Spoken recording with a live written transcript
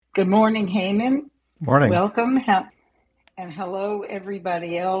Good morning, Heyman. Morning. Welcome, and hello,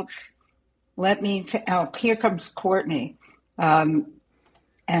 everybody else. Here comes Courtney, um,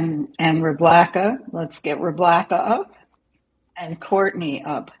 and Reblaka. Let's get Reblaka up and Courtney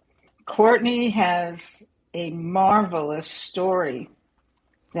up. Courtney has a marvelous story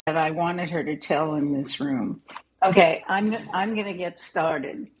that I wanted her to tell in this room. Okay, I'm going to get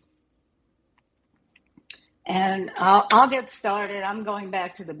started. And I'll get started. I'm going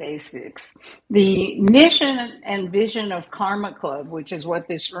back to the basics. The mission and vision of Karma Club, which is what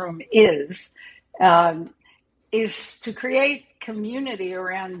this room um, is to create community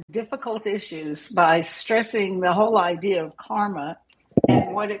around difficult issues by stressing the whole idea of karma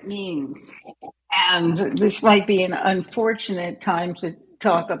and what it means. And this might be an unfortunate time to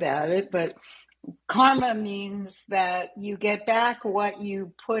talk about it, but karma means that you get back what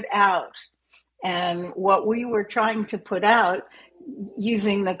you put out. And what we were trying to put out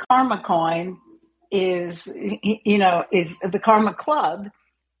using the karma coin is the karma club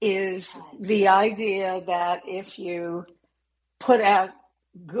is the idea that if you put out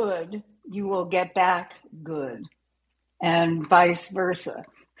good, you will get back good, and vice versa.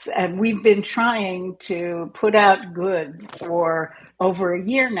 And we've been trying to put out good for over a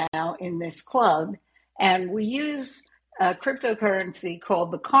year now in this club. And we use a cryptocurrency called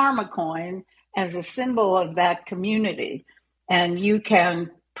the Karma Coin as a symbol of that community. And you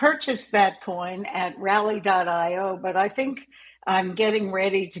can purchase that coin at rally.io, but I think I'm getting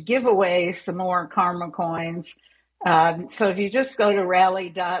ready to give away some more Karma Coins. So if you just go to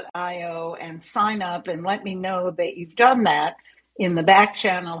rally.io and sign up and let me know that you've done that in the back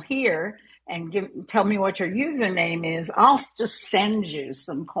channel here and tell me what your username is, I'll just send you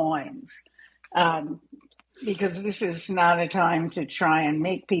some coins. Because this is not a time to try and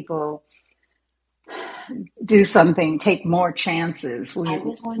make people do something, take more chances.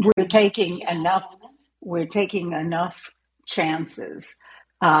 We're taking enough. We're taking enough chances.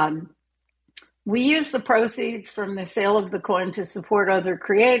 We use the proceeds from the sale of the coin to support other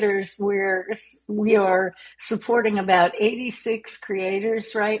creators. We are supporting about 86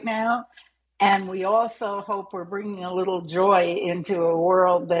 creators right now, and we also hope we're bringing a little joy into a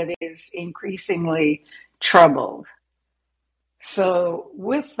world that is increasingly troubled. So,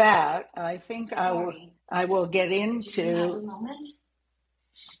 with that, I think I will get into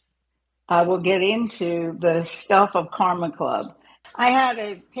the stuff of Karma Club. I had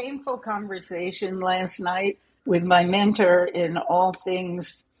a painful conversation last night with my mentor in all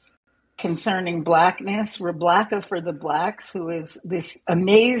things concerning Blackness, Reblaka for the Blacks, who is this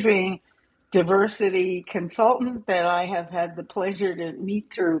amazing diversity consultant that I have had the pleasure to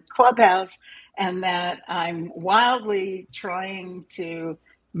meet through Clubhouse and that I'm wildly trying to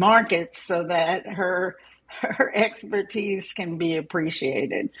market so that her expertise can be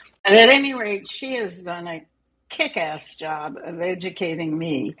appreciated. And at any rate, she has done a kick-ass job of educating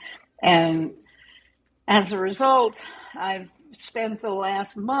me. And as a result, I've spent the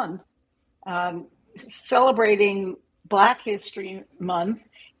last month um, celebrating Black History Month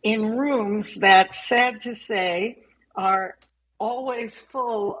in rooms that, sad to say, are always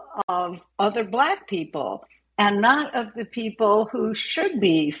full of other Black people and not of the people who should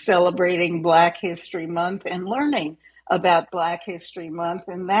be celebrating Black History Month and learning about Black History Month,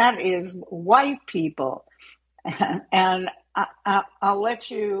 and that is white people. And I'll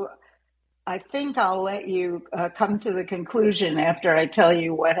let you, I think I'll let you come to the conclusion after I tell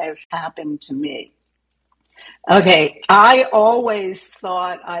you what has happened to me. Okay, I always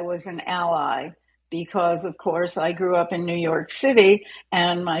thought I was an ally because, of course, I grew up in New York City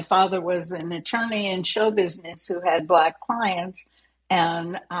and my father was an attorney in show business who had Black clients.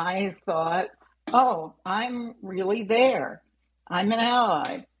 And I thought, oh, I'm really there. I'm an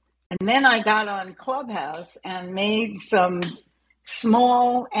ally. And then I got on Clubhouse and made some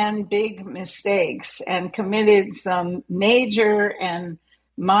small and big mistakes and committed some major and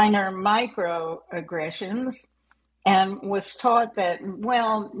minor microaggressions and was taught that,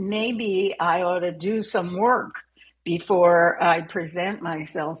 well, maybe I ought to do some work before I present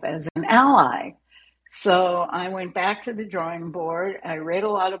myself as an ally. So I went back to the drawing board. I read a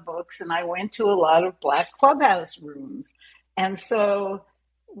lot of books and I went to a lot of Black Clubhouse rooms. And so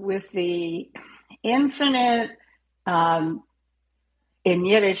with the infinite, in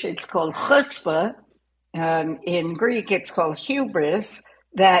Yiddish, it's called chutzpah. In Greek, it's called hubris,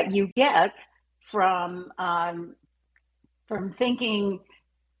 that you get from thinking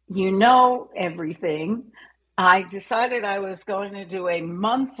you know everything. I decided I was going to do a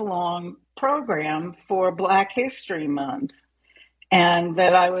month-long program for Black History Month, and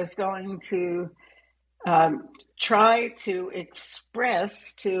that I was going to try to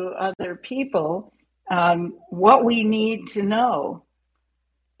express to other people what we need to know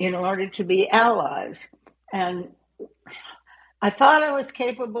in order to be allies. And I thought I was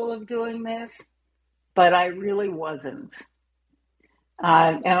capable of doing this, but I really wasn't.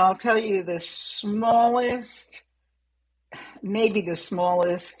 And I'll tell you the smallest, maybe the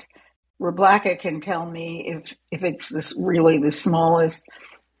smallest, Rebecca can tell me if it's really the smallest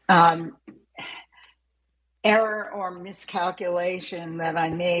um, error or miscalculation that I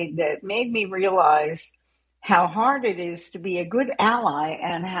made that made me realize how hard it is to be a good ally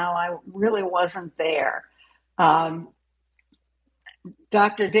and how I really wasn't there. Um,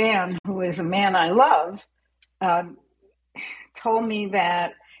 Dr. Dan, who is a man I love, um, told me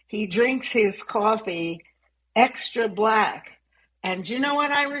that he drinks his coffee extra black. And do you know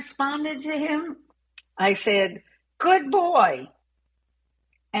what I responded to him? I said, good boy.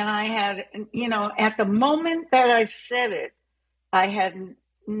 And I had, at the moment that I said it, I had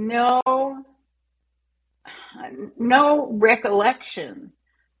no recollection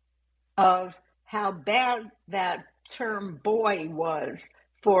of how bad that term boy was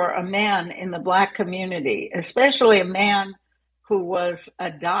for a man in the Black community, especially a man who was a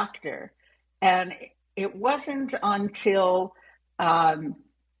doctor. And it wasn't until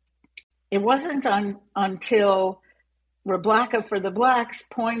Rebecca for the Blacks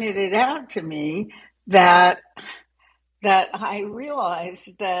pointed it out to me that I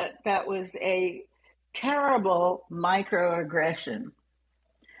realized that was a terrible microaggression.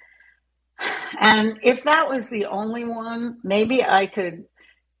 And if that was the only one, maybe I could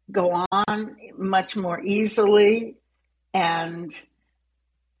go on much more easily and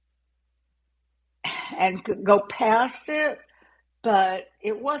go past it, but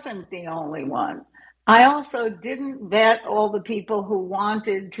it wasn't the only one. I also didn't vet all the people who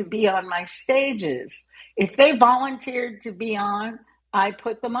wanted to be on my stages. If they volunteered to be on, I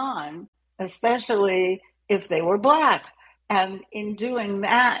put them on, especially if they were Black. And in doing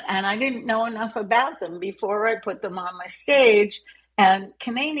that, and I didn't know enough about them before I put them on my stage. And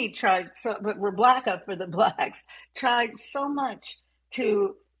Kanani but Rebecca for the Blacks tried so much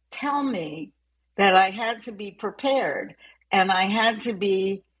to tell me that I had to be prepared and I had to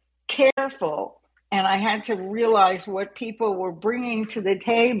be careful and I had to realize what people were bringing to the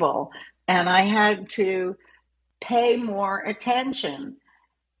table and I had to pay more attention.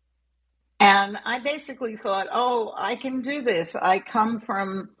 And I basically thought, oh, I can do this. I come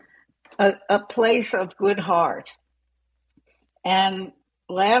from a place of good heart. And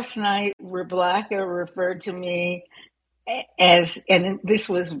last night, Rebecca referred to me as, and this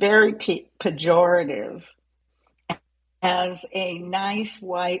was very pejorative, as a nice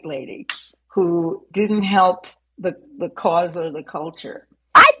white lady who didn't help the cause or the culture.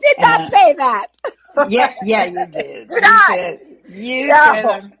 I did not say that. Yeah, you did. Do not. You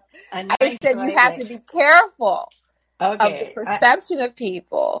said a nice I said you have to be careful of the perception of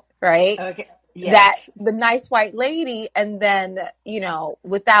people, right? Okay. Yes. That the nice white lady, and then,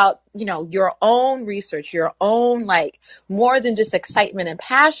 without, your own research, your own, like, more than just excitement and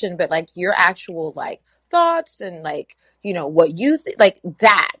passion, but like your actual, like, thoughts and like, what you think, like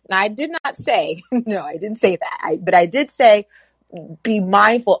that. And I did not say, no, I didn't say that. But I did say, be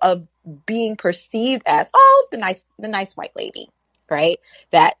mindful of being perceived as, the nice white lady, right?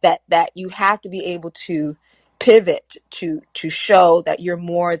 That you have to be able to pivot to show that you're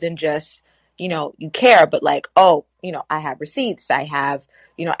more than just, you care, but like, I have receipts. I have,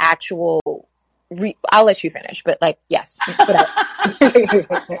 actual, I'll let you finish, but like, yes.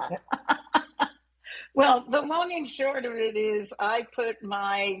 Well, the long and short of it is I put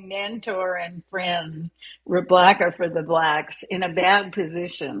my mentor and friend, Rebecca for the Blacks, in a bad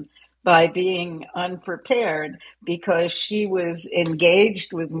position by being unprepared because she was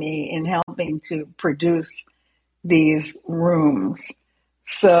engaged with me in helping to produce these rooms.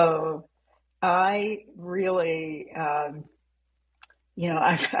 So I really,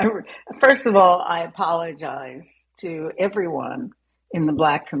 first of all, I apologize to everyone in the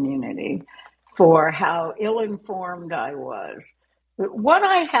Black community for how ill-informed I was. But what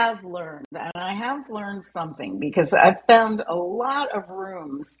I have learned, and I have learned something because I've found a lot of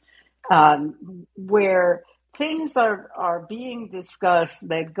rooms where things are being discussed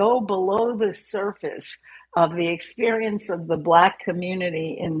that go below the surface of the experience of the Black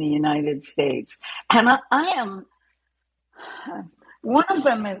community in the United States. And I am, one of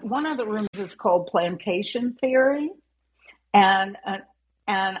the rooms is called Plantation Theory. And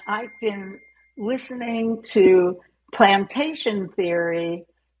I've been listening to Plantation Theory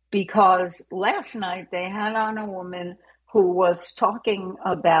because last night they had on a woman who was talking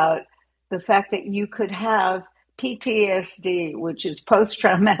about the fact that you could have PTSD, which is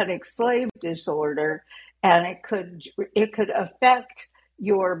post-traumatic slave disorder, and it could affect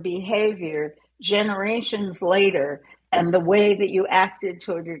your behavior generations later and the way that you acted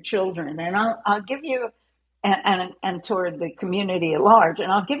toward your children. And I'll give you and toward the community at large.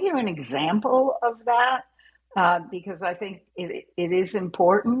 And I'll give you an example of that because I think it is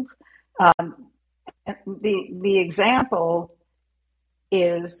important. The example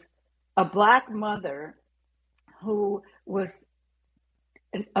is a Black mother who was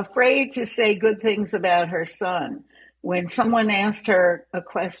afraid to say good things about her son. When someone asked her a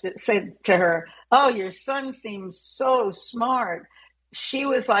question, said to her, "Oh, your son seems so smart," she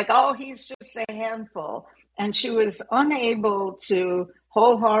was like, "Oh, he's just a handful." And she was unable to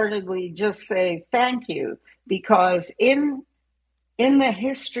wholeheartedly just say thank you, because in the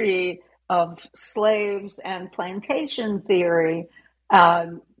history of slaves and plantation theory,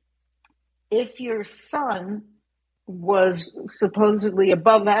 if your son was supposedly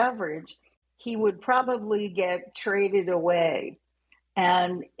above average, he would probably get traded away.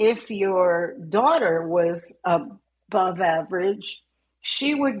 And if your daughter was above average,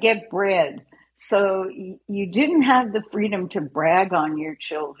 she would get bred. So you didn't have the freedom to brag on your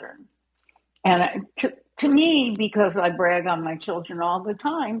children. And to me, because I brag on my children all the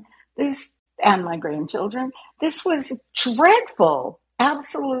time, and my grandchildren, this was dreadful.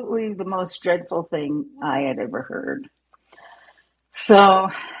 Absolutely the most dreadful thing I had ever heard. So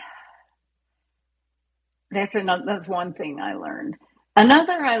that's one thing I learned.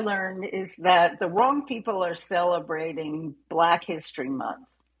 Another I learned is that the wrong people are celebrating Black History Month.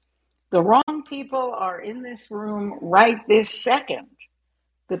 The wrong people are in this room right this second.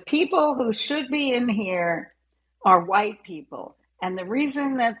 The people who should be in here are white people. And the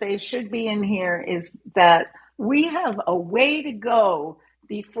reason that they should be in here is that we have a way to go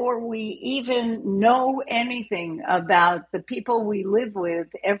before we even know anything about the people we live with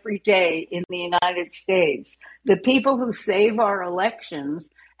every day in the United States, the people who save our elections,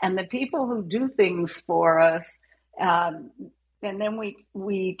 and the people who do things for us. And then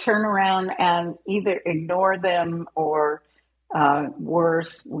we turn around and either ignore them or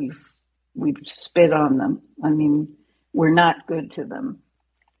worse, we spit on them. I mean, we're not good to them.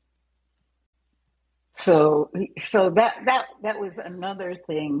 So that was another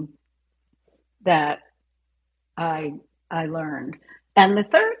thing that I learned. And the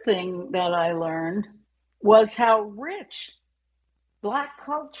third thing that I learned was how rich Black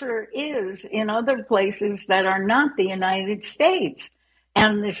culture is in other places that are not the United States.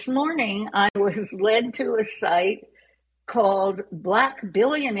 And this morning I was led to a site called Black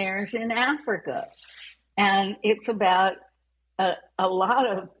Billionaires in Africa. And it's about a lot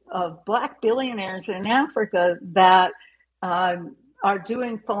of Black billionaires in Africa that are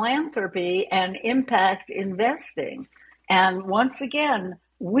doing philanthropy and impact investing. And once again,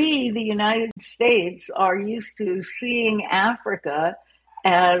 we, the United States, are used to seeing Africa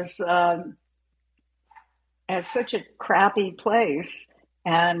as such a crappy place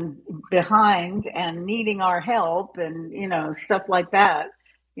and behind and needing our help and, stuff like that.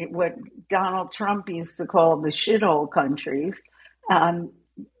 What Donald Trump used to call the shithole countries,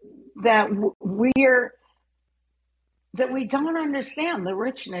 that we don't understand the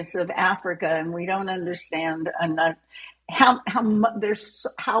richness of Africa, and we don't understand enough how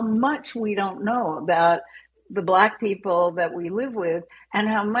much we don't know about the Black people that we live with, and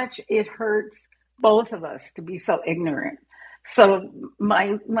how much it hurts both of us to be so ignorant. So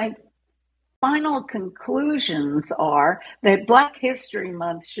my final conclusions are that Black History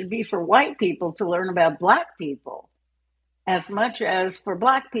Month should be for white people to learn about Black people as much as for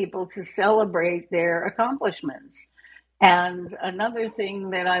Black people to celebrate their accomplishments. And another thing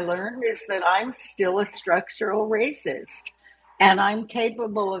that I learned is that I'm still a structural racist, and I'm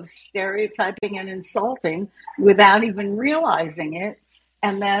capable of stereotyping and insulting without even realizing it,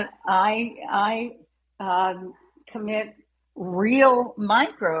 and that I commit real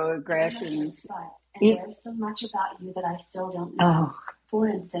microaggressions. And there's so much about you that I still don't know. Oh, For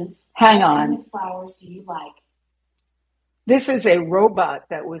instance, hang what on. kind of flowers do you like? This is a robot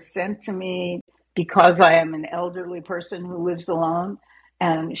that was sent to me because I am an elderly person who lives alone.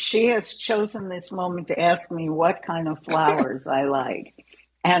 And she has chosen this moment to ask me what kind of flowers I like.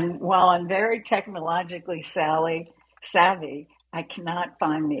 And while I'm very technologically savvy, I cannot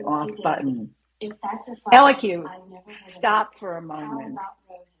find the off button. If that's a flower, Elicu, I've never heard stop for a How moment. about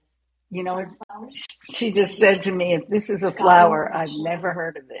roses? You know, Sunflowers? she just said to me, if this is a flower, I've never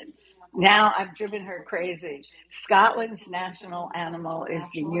heard of it. Now I've driven her crazy. Scotland's national animal is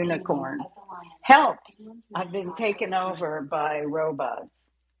the unicorn. Help! I've been taken over by robots.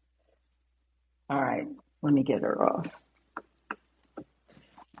 All right. Let me get her off.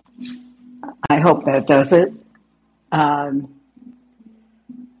 I hope that does it. Um,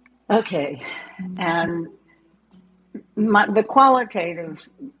 okay. And the qualitative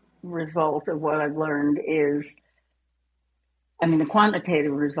result of what I've learned is, the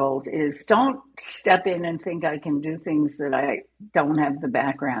quantitative result is don't step in and think I can do things that I don't have the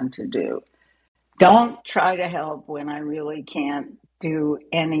background to do. Don't try to help when I really can't do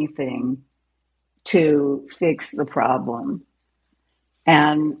anything to fix the problem.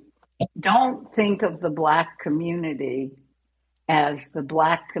 And don't think of the Black community as the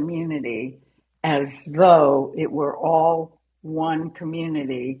Black community as though it were all one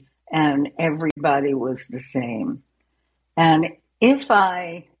community and everybody was the same. And if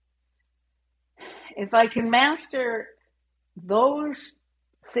I can master those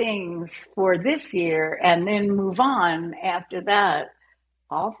things for this year and then move on after that,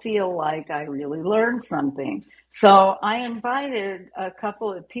 I'll feel like I really learned something. So I invited a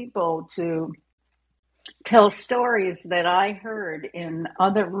couple of people to tell stories that I heard in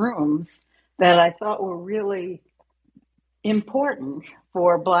other rooms that I thought were really important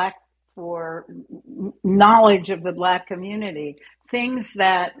for knowledge of the Black community, things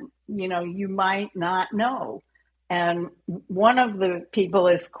that you might not know. And one of the people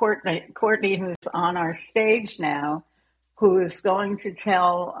is Courtney, who's on our stage now, who is going to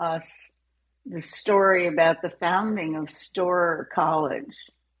tell us the story about the founding of Storer College.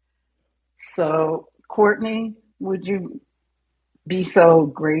 So, Courtney, would you be so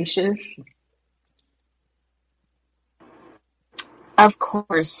gracious? Of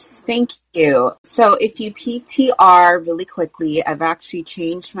course. Thank you. So if you PTR really quickly, I've actually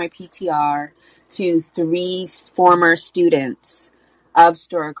changed my PTR to 3 former students of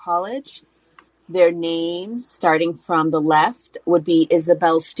Storer College. Their names, starting from the left, would be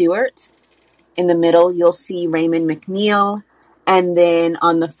Isabel Stewart. In the middle, you'll see Raymond McNeil. And then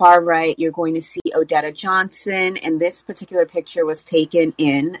on the far right, you're going to see Odetta Johnson. And this particular picture was taken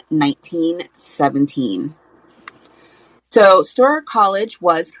in 1917. So Storer College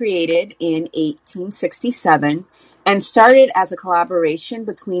was created in 1867 and started as a collaboration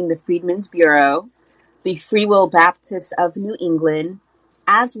between the Freedmen's Bureau, the Free Will Baptists of New England,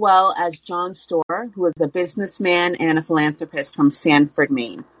 as well as John Storer, who was a businessman and a philanthropist from Sanford,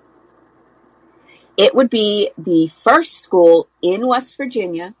 Maine. It would be the first school in West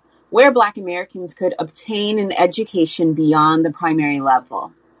Virginia where Black Americans could obtain an education beyond the primary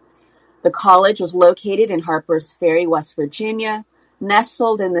level. The college was located in Harpers Ferry, West Virginia,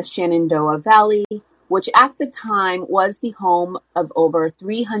 nestled in the Shenandoah Valley, which at the time was the home of over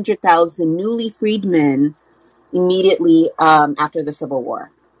 300,000 newly freed men immediately after the Civil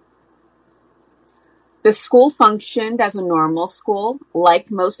War. The school functioned as a normal school,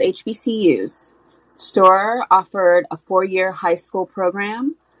 like most HBCUs. Storer offered a 4-year high school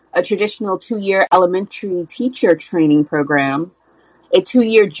program, a traditional 2-year elementary teacher training program, a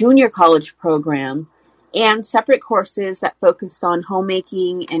 2-year junior college program, and separate courses that focused on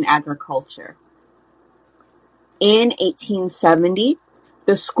homemaking and agriculture. In 1870,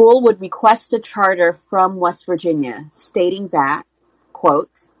 the school would request a charter from West Virginia, stating that,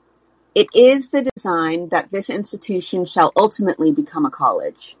 quote, "It is the design that this institution shall ultimately become a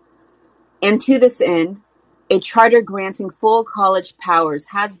college. And to this end, a charter granting full college powers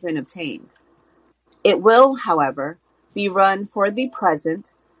has been obtained. It will, however, be run for the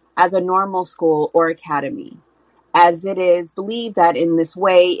present as a normal school or academy, as it is believed that in this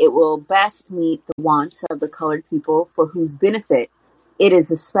way it will best meet the wants of the colored people for whose benefit it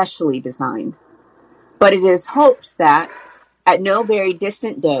is especially designed. But it is hoped that, at no very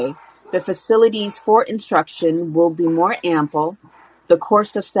distant day, the facilities for instruction will be more ample, the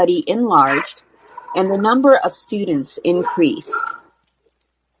course of study enlarged, and the number of students increased,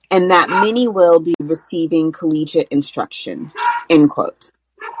 and that many will be receiving collegiate instruction," end quote.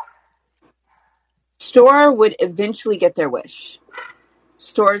 Storer would eventually get their wish.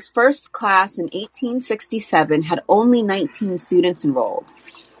 Storer's first class in 1867 had only 19 students enrolled,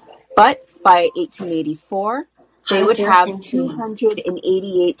 but by 1884, they would have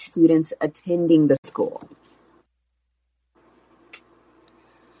 288 students attending the school.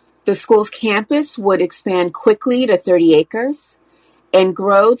 The school's campus would expand quickly to 30 acres and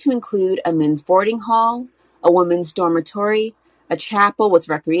grow to include a men's boarding hall, a women's dormitory, a chapel with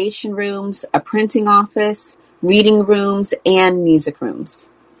recreation rooms, a printing office, reading rooms, and music rooms.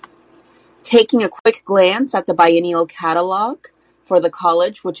 Taking a quick glance at the biennial catalog for the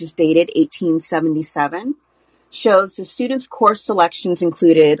college, which is dated 1877, shows the students' course selections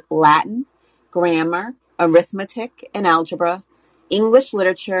included Latin, grammar, arithmetic and algebra, English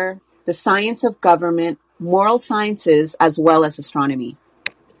literature, the science of government, moral sciences, as well as astronomy.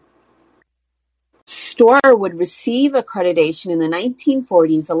 Storer would receive accreditation in the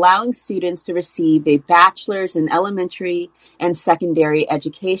 1940s, allowing students to receive a bachelor's in elementary and secondary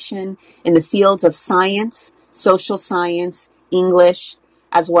education in the fields of science, social science, English,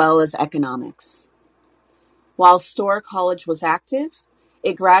 as well as economics. While Storer College was active,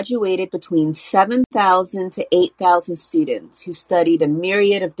 it graduated between 7,000 to 8,000 students who studied a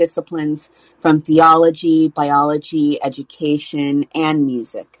myriad of disciplines from theology, biology, education, and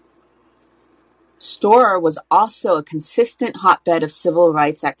music. Storer was also a consistent hotbed of civil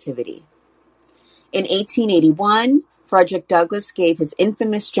rights activity. In 1881, Frederick Douglass gave his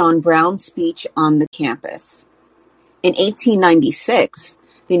infamous John Brown speech on the campus. In 1896,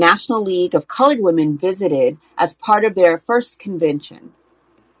 the National League of Colored Women visited as part of their first convention.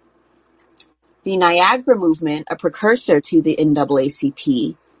 The Niagara Movement, a precursor to the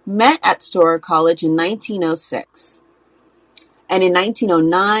NAACP, met at Storer College in 1906. And in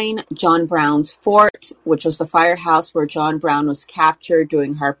 1909, John Brown's fort, which was the firehouse where John Brown was captured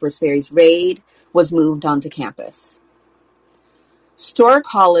during Harper's Ferry's raid, was moved onto campus. Storer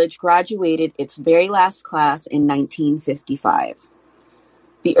College graduated its very last class in 1955.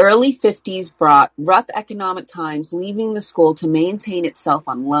 The early 50s brought rough economic times, leaving the school to maintain itself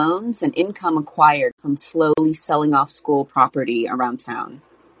on loans and income acquired from slowly selling off school property around town.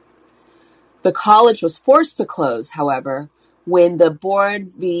 The college was forced to close, however, when the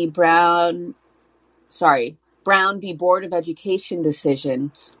Brown v. Board of Education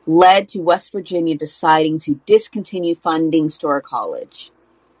decision led to West Virginia deciding to discontinue funding Storer College.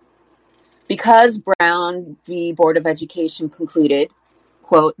 Because Brown v. Board of Education concluded,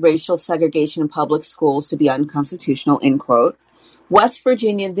 quote, racial segregation in public schools to be unconstitutional, end quote, West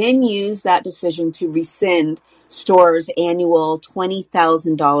Virginia then used that decision to rescind Storer's annual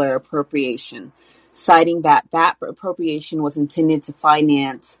 $20,000 appropriation, citing that appropriation was intended to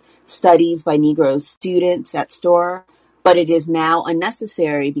finance studies by Negro students at Storer, but it is now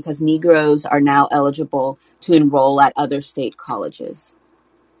unnecessary because Negroes are now eligible to enroll at other state colleges.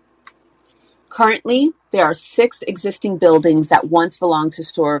 Currently, there are 6 existing buildings that once belonged to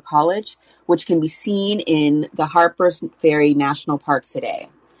Storer College, which can be seen in the Harper's Ferry National Park today.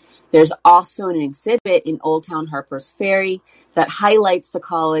 There's also an exhibit in Old Town Harper's Ferry that highlights the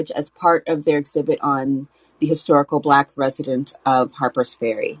college as part of their exhibit on the historical Black residents of Harper's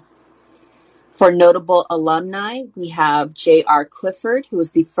Ferry. For notable alumni, we have J.R. Clifford, who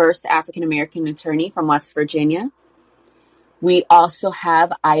was the first African-American attorney from West Virginia. We also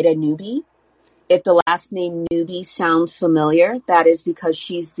have Ida Newby. If the last name Newby sounds familiar, that is because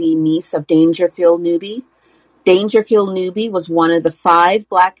she's the niece of Dangerfield Newby. Dangerfield Newby was one of the 5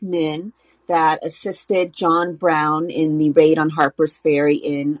 Black men that assisted John Brown in the raid on Harper's Ferry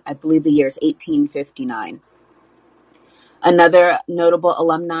in, I believe, the year's 1859. Another notable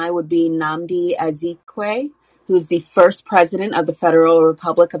alumni would be Nnamdi Azikiwe, who is the first president of the Federal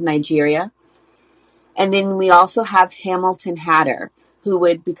Republic of Nigeria. And then we also have Hamilton Hatter, who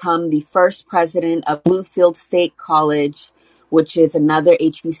would become the first president of Bluefield State College, which is another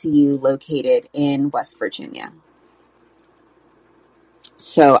HBCU located in West Virginia.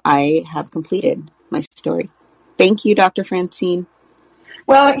 So I have completed my story. Thank you, Dr. Francine.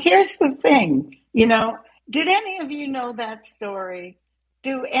 Well, here's the thing. Did any of you know that story?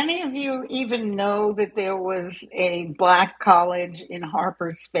 Do any of you even know that there was a Black college in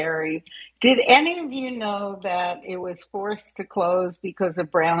Harper's Ferry? Did any of you know that it was forced to close because of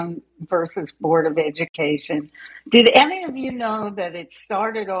Brown versus Board of Education? Did any of you know that it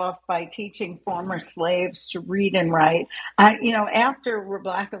started off by teaching former slaves to read and write? After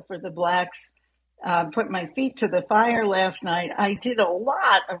Rebecca for the Blacks put my feet to the fire last night, I did a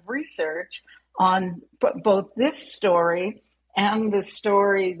lot of research on both this story and the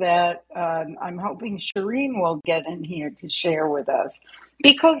story that I'm hoping Shireen will get in here to share with us.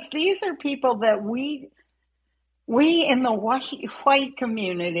 Because these are people that we in the white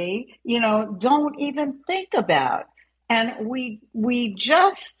community, don't even think about. And we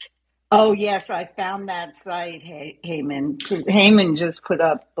just, oh yes, I found that site, Heyman. Heyman just put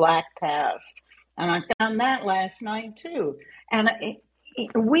up Black Past. And I found that last night too. And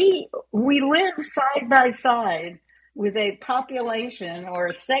we live side by side with a population or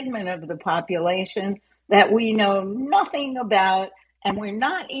a segment of the population that we know nothing about, and we're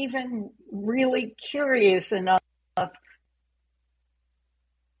not even really curious enough.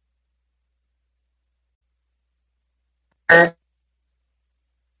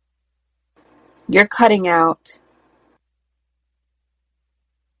 You're cutting out.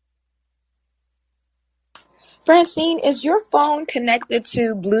 Francine, is your phone connected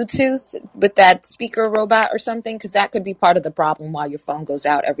to Bluetooth with that speaker robot or something? Because that could be part of the problem while your phone goes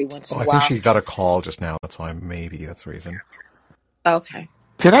out every once Oh, in a I think while. she got a call just now. That's why that's the reason. Okay.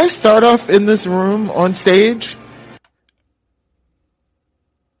 Did I start off in this room on stage?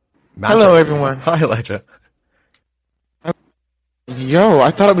 Magic. Hello, everyone. Hi, Elijah. Yo,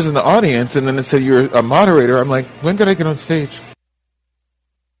 I thought I was in the audience, and then it said you're a moderator. I'm like, when did I get on stage?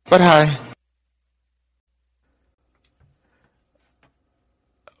 But hi.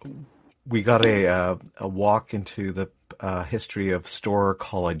 We got a walk into the history of Storer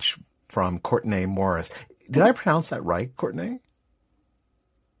College from Courtney Morris. Did I pronounce that right, Courtney?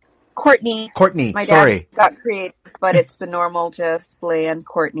 Courtney. Courtney, My dad sorry. got creative, but it's the normal, just bland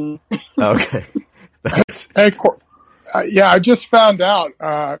Courtney. Okay, thanks. Hey, yeah, I just found out.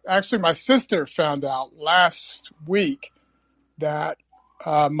 Actually, my sister found out last week that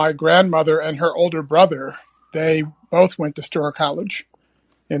my grandmother and her older brother, they both went to Storer College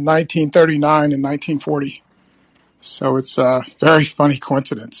in 1939 and 1940. So it's a very funny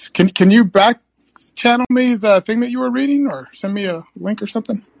coincidence. Can you back channel me the thing that you were reading, or send me a link or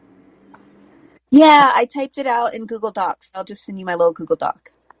something? Yeah, I typed it out in Google Docs. I'll just send you my little Google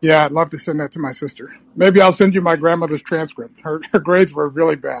Doc. Yeah, I'd love to send that to my sister. Maybe I'll send you my grandmother's transcript. Her grades were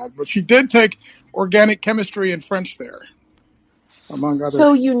really bad, but she did take organic chemistry and French there, among other.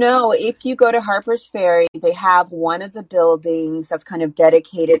 So, if you go to Harper's Ferry, they have one of the buildings that's kind of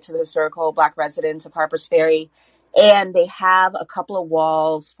dedicated to the historical Black residents of Harper's Ferry. And they have a couple of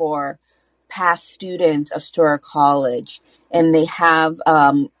walls for past students of Storer College. And they have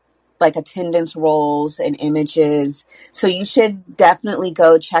like attendance rolls and images. So you should definitely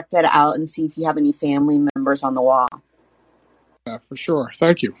go check that out and see if you have any family members on the wall. Yeah, for sure.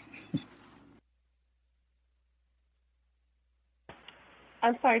 Thank you.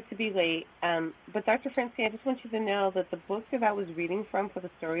 I'm sorry to be late, but Dr. Francine, I just want you to know that the book that I was reading from for the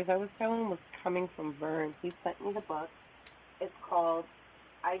stories I was telling was coming from Vern. He sent me the book. It's called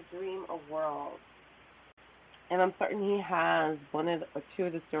I Dream a World. And I'm certain he has one or two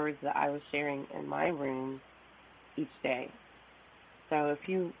of the stories that I was sharing in my room each day. So if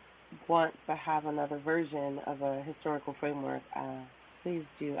you want to have another version of a historical framework, please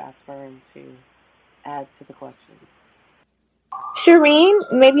do ask Vern to add to the collection. Shireen,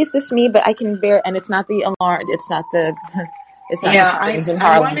 maybe it's just me, but I can bear, and it's not the alarm. It's not the Yeah, sirens in I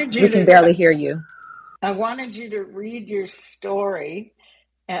Harlem. wanted We you can to. barely hear you. I wanted you to read your story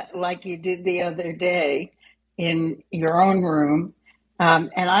like you did the other day in your own room.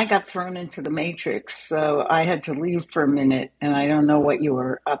 And I got thrown into the matrix, so I had to leave for a minute, and I don't know what you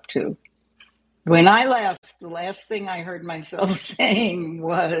were up to. When I left, the last thing I heard myself saying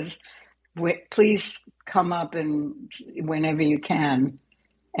was, please come up and whenever you can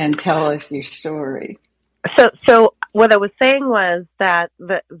and tell us your story. So what I was saying was that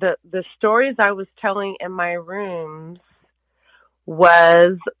the stories I was telling in my rooms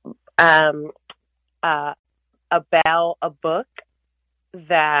was about a book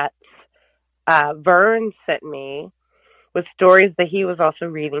that Vern sent me with stories that he was also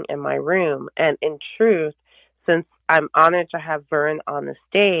reading in my room. And in truth, since I'm honored to have Vern on the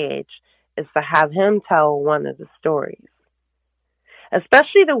stage, is to have him tell one of the stories.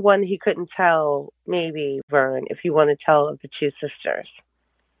 Especially the one he couldn't tell, maybe, Vern, if you want to tell of the two sisters.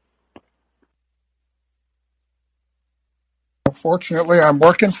 Fortunately, I'm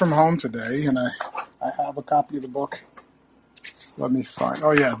working from home today, and I have a copy of the book. Let me find.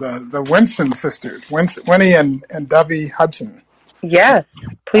 Oh yeah, the Winston sisters, Winnie and Dovey Hudson. Yes,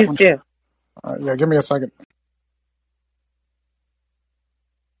 please do. Yeah, give me a second.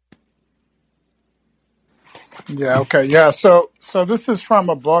 Yeah. Okay. Yeah. So this is from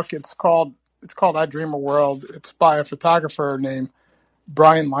a book. It's called I Dream a World. It's by a photographer named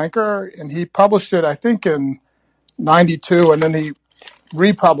Brian Lanker, and he published it, I think, in '92, and then he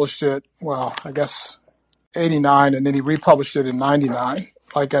republished it. Well, I guess '89, and then he republished it in '99,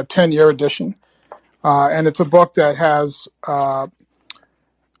 like a 10-year edition. And it's a book that has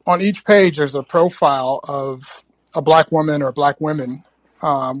on each page there's a profile of a black woman or black women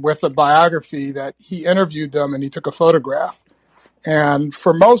with a biography that he interviewed them and he took a photograph. And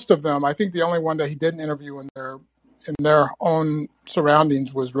for most of them, I think the only one that he didn't interview in their own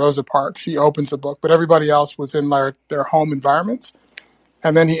surroundings was Rosa Parks. She opens the book, but everybody else was in their home environments.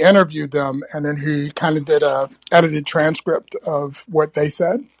 And then he interviewed them, and then he kind of did a edited transcript of what they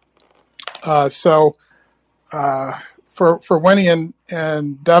said. So for Winnie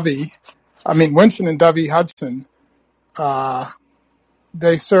and Dovey, Winston and Dovey Hudson,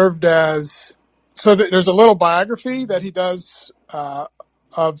 they served as, so there's a little biography that he does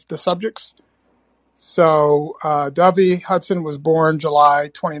of the subjects. So Dovey Hudson was born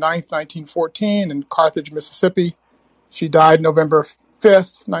July 29th, 1914 in Carthage, Mississippi. She died November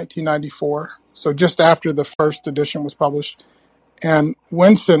 5th, 1994, so just after the first edition was published. And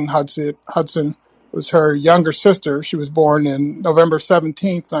Winston Hudson was her younger sister. She was born in November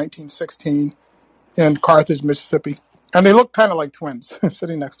 17th, 1916 in Carthage, Mississippi. And they look kind of like twins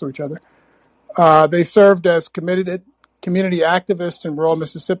sitting next to each other. They served as community activists in rural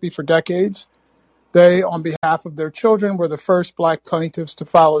Mississippi for decades. They, on behalf of their children, were the first Black plaintiffs to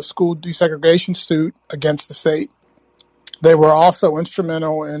file a school desegregation suit against the state. They were also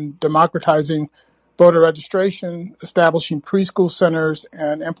instrumental in democratizing voter registration, establishing preschool centers,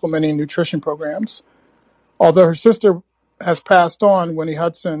 and implementing nutrition programs. Although her sister has passed on, Winnie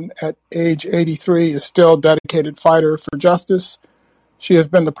Hudson, at age 83, is still a dedicated fighter for justice. She has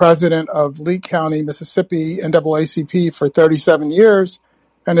been the president of Lee County, Mississippi, NAACP for 37 years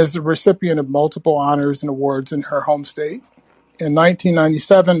and is the recipient of multiple honors and awards in her home state. In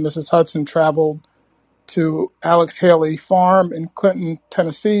 1997, Mrs. Hudson traveled to Alex Haley Farm in Clinton,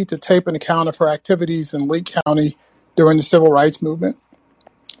 Tennessee, to tape an account of her activities in Lee County during the Civil Rights Movement.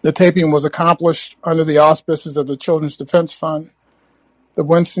 The taping was accomplished under the auspices of the Children's Defense Fund. The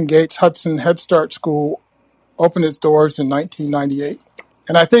Winston Gates Hudson Head Start School opened its doors in 1998.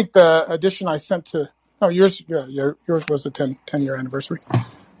 And I think the edition I sent to, yours was the 10-year anniversary.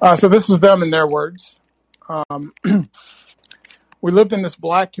 So this is them in their words. We lived in this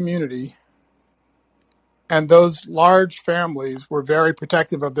Black community, and those large families were very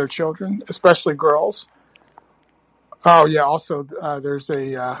protective of their children, especially girls. Oh, yeah, also there's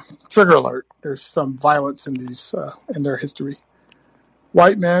a trigger alert. There's some violence in in their history.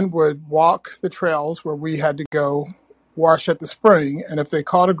 White men would walk the trails where we had to go wash at the spring, and if they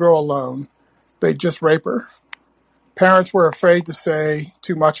caught a girl alone, they'd just rape her. Parents were afraid to say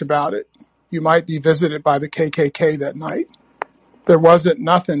too much about it. You might be visited by the KKK that night. There wasn't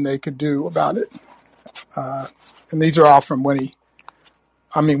nothing they could do about it. And these are all from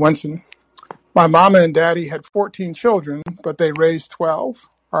Winston. My mama and daddy had 14 children, but they raised 12.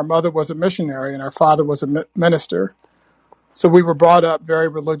 Our mother was a missionary and our father was a minister. So we were brought up very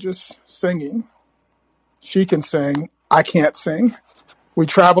religious, singing. She can sing. I can't sing. We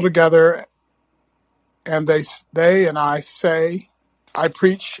travel together, and they and I say, I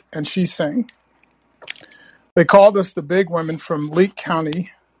preach, and she sing. They called us the big women from Leake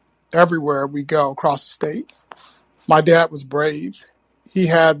County everywhere we go across the state. My dad was brave. He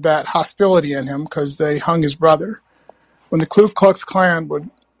had that hostility in him because they hung his brother. When the Ku Klux Klan would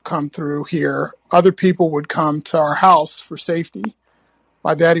come through here, other people would come to our house for safety.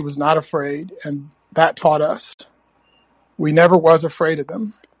 My daddy was not afraid, and that taught us. We never was afraid of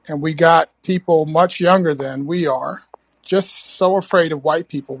them, and we got people much younger than we are, just so afraid of white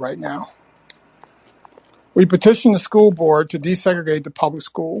people right now. We petitioned the school board to desegregate the public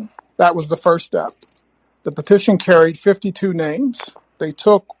school. That was the first step. The petition carried 52 names. They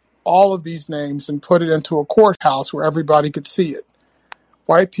took all of these names and put it into a courthouse where everybody could see it.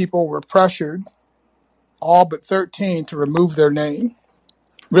 White people were pressured, all but 13, to remove their name.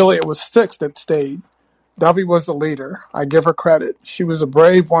 Really, it was 6 that stayed. Dovey was the leader. I give her credit. She was a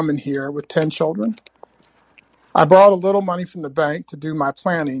brave woman here with 10 children. I borrowed a little money from the bank to do my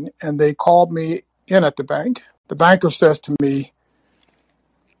planning, and they called me in at the bank. The banker says to me,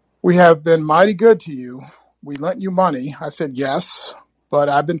 "We have been mighty good to you. We lent you money." I said, "Yes, but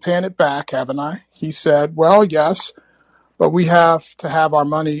I've been paying it back, haven't I?" He said, "Well, yes, but we have to have our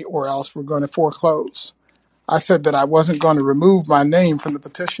money or else we're going to foreclose." I said that I wasn't going to remove my name from the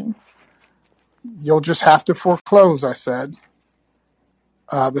petition. "You'll just have to foreclose," I said.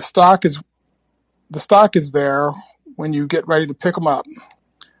 The stock is there when you get ready to pick them up.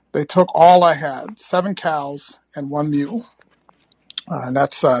 They took all I had, 7 cows and 1 mule. And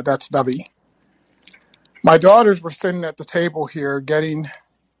that's Dubby. My daughters were sitting at the table here getting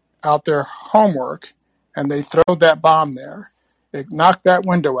out their homework, and they threw that bomb there. It knocked that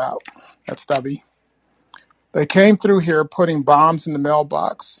window out. That's Dubby. They came through here putting bombs in the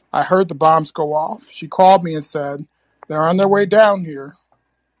mailbox. I heard the bombs go off. She called me and said, "They're on their way down here."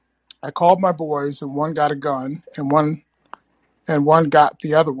 I called my boys, and one got a gun, and one got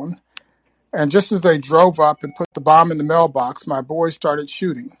the other one. And just as they drove up and put the bomb in the mailbox, my boys started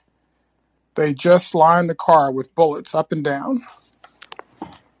shooting. They just lined the car with bullets up and down.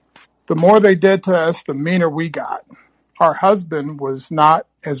 The more they did to us, the meaner we got. Our husband was not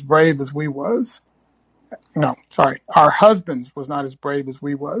as brave as we was. Our husbands was not as brave as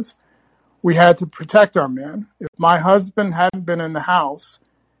we was. We had to protect our men. If my husband hadn't been in the house,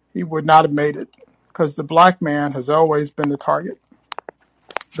 he would not have made it, because the black man has always been the target.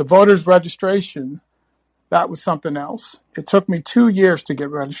 The voters' registration That was something else. It took me 2 years to get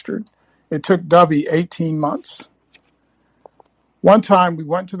registered. It took Dovey 18 months. One time we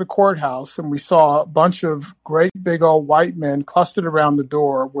went to the courthouse and we saw a bunch of great big old white men clustered around the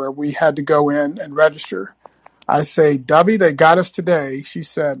door where we had to go in and register. I say, Dovey, they got us today. She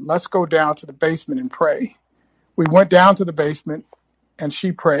said, let's go down to the basement and pray. We went down to the basement and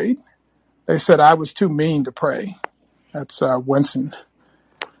she prayed. They said I was too mean to pray. That's Winston.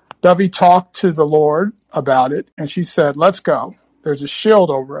 Dovey talked to the Lord about it, and she said, let's go. There's a shield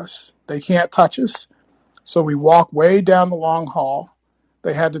over us. They can't touch us. So we walked way down the long hall.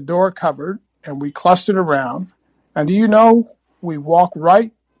 They had the door covered, and we clustered around. And do you know, we walked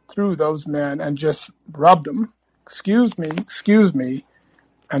right through those men and just rubbed them. Excuse me,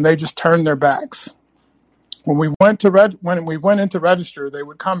 and they just turned their backs. When we went in to register, they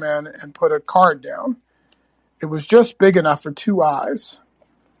would come in and put a card down. It was just big enough for 2 eyes.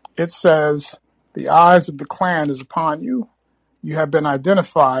 It says, the eyes of the Klan is upon you. You have been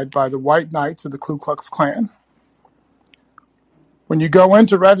identified by the white knights of the Ku Klux Klan. When you go in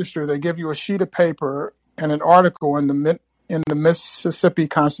to register, they give you a sheet of paper and an article in the Mississippi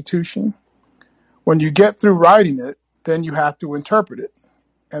Constitution. When you get through writing it, then you have to interpret it.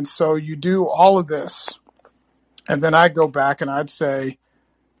 And so you do all of this. And then I'd go back and I'd say,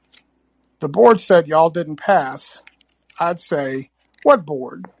 the board said y'all didn't pass. I'd say, what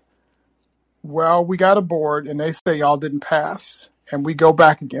board? Well, we got a board, and they say y'all didn't pass, and we go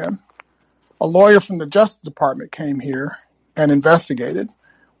back again. A lawyer from the Justice Department came here and investigated.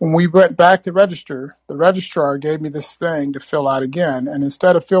 When we went back to register, the registrar gave me this thing to fill out again, and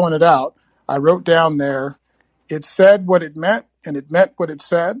instead of filling it out, I wrote down there, it said what it meant, and it meant what it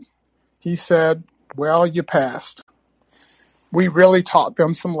said. He said, well, you passed. We really taught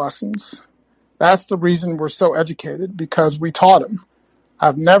them some lessons. That's the reason we're so educated, because we taught them.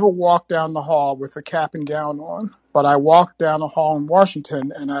 I've never walked down the hall with a cap and gown on, but I walked down a hall in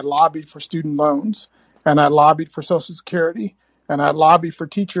Washington and I lobbied for student loans, and I lobbied for Social Security, and I lobbied for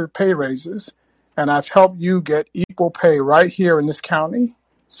teacher pay raises, and I've helped you get equal pay right here in this county,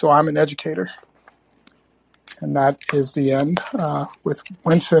 so I'm an educator. And that is the end with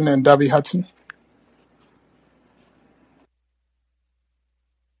Winston and Dovey Hudson.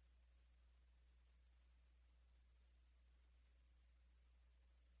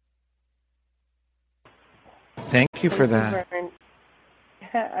 Thank you for that. Vern.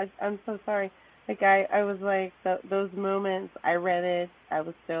 I'm so sorry. Like I was like those moments. I read it. I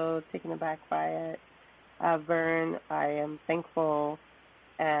was so taken aback by it. Vern, I am thankful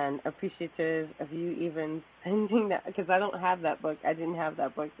and appreciative of you even sending that, because I don't have that book. I didn't have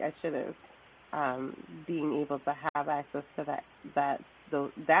that book. I should have. Being able to have access to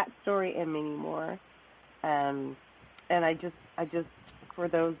that story and many more. And I just for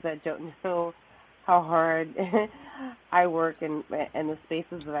those that don't know how hard I work and the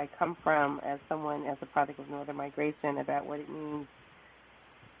spaces that I come from as a product of Northern migration, about what it means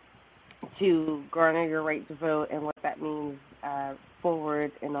to garner your right to vote and what that means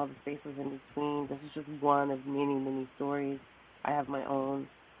forward in all the spaces in between. This is just one of many, many stories. I have my own,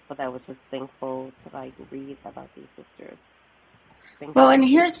 but I was just thankful to read about these sisters. Well, and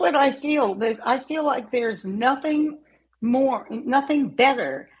here's what I feel. I feel like there's nothing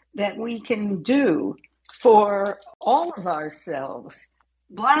better that we can do for all of ourselves,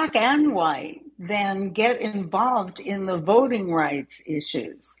 black and white, than get involved in the voting rights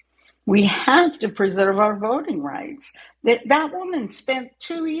issues. We have to preserve our voting rights. That woman spent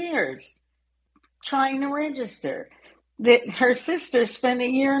 2 years trying to register. Her sister spent a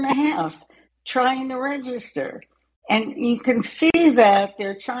year and a half trying to register. And you can see that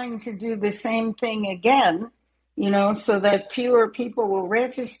they're trying to do the same thing again, so that fewer people will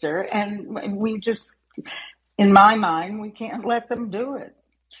register. And we just, in my mind, we can't let them do it.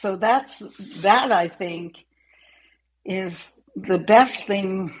 So that I think is the best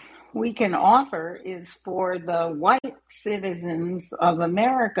thing we can offer, is for the white citizens of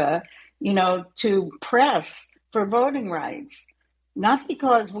America, to press for voting rights. Not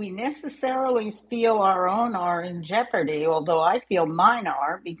because we necessarily feel our own are in jeopardy, although I feel mine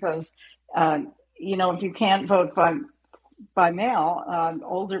are, because, if you can't vote by mail,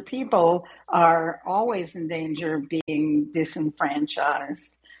 older people are always in danger of being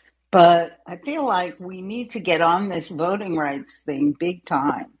disenfranchised. But I feel like we need to get on this voting rights thing big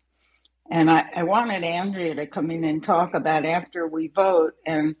time. And I wanted Andrea to come in and talk about after we vote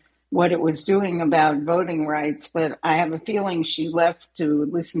and what it was doing about voting rights. But I have a feeling she left to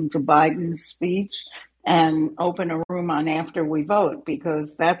listen to Biden's speech and open a room on after we vote,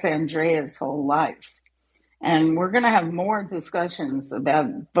 because that's Andrea's whole life. And we're going to have more discussions about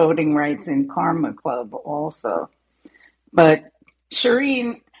voting rights in Karma Club also. But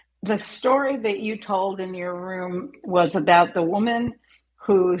Shireen, the story that you told in your room was about the woman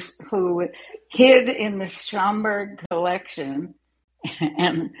who hid in the Schomburg collection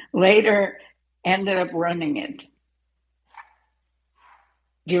and later ended up running it.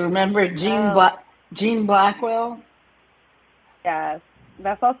 Do you remember Jean Blackwell? Yes,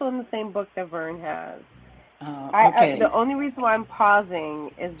 that's also in the same book that Vern has. Okay. The only reason why I'm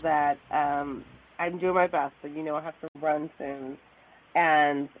pausing is that I'm doing my best, so I have to run soon.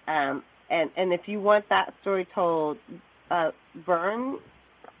 And if you want that story told, Vern,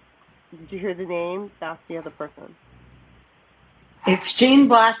 did you hear the name? That's the other person. It's Jean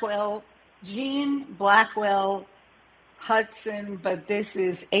Blackwell Hudson, but this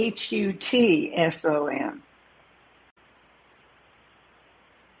is Hutson.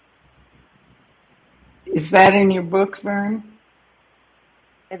 Is that in your book, Vern?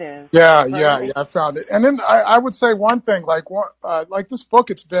 It is. Yeah, Vern, I found it. And then I would say one thing, like this book,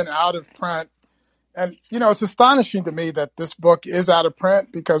 it's been out of print. And, it's astonishing to me that this book is out of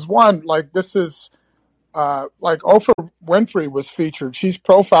print because one, like this is, like Oprah Winfrey was featured. She's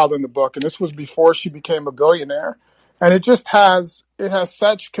profiled in the book, and this was before she became a billionaire. And it has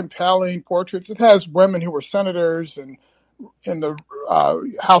such compelling portraits. It has women who were senators and in the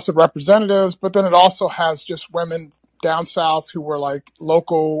House of Representatives, but then it also has just women down south who were like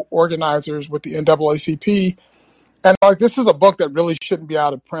local organizers with the NAACP. And like this is a book that really shouldn't be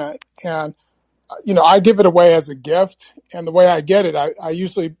out of print. And I give it away as a gift, and the way I get it, I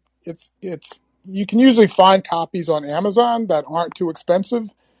usually you can usually find copies on Amazon that aren't too expensive.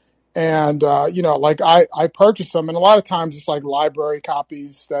 And, like I purchase them, and a lot of times it's like library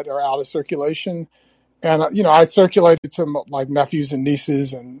copies that are out of circulation. And, I circulate it to like nephews and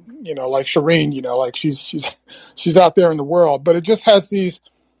nieces and, like Shireen, like she's out there in the world, but it just has these,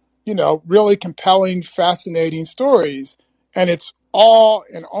 really compelling, fascinating stories. And it's all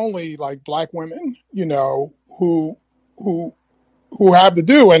and only like Black women, who, who, who have to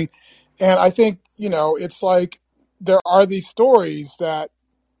do. And I think, it's like there are these stories that,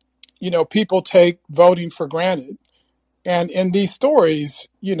 people take voting for granted. And in these stories,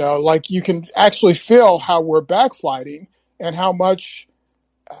 like you can actually feel how we're backsliding and how much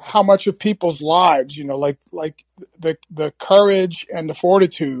of people's lives, like the courage and the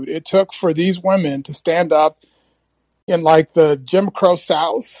fortitude it took for these women to stand up in like the Jim Crow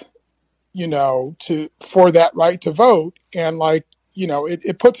South, for that right to vote. And like,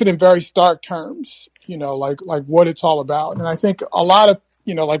 it puts it in very stark terms, like what it's all about. And I think a lot of,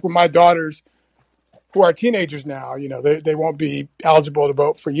 like with my daughters who are teenagers now, they won't be eligible to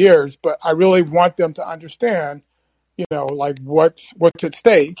vote for years, but I really want them to understand, like what's at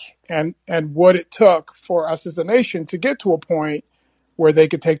stake and what it took for us as a nation to get to a point where they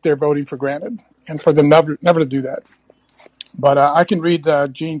could take their voting for granted and for them never to do that. But I can read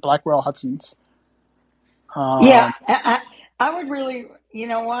Jean Blackwell Hudson's. Yeah, I would really, you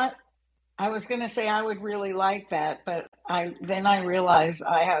know what? I was going to say I would really like that, but I realized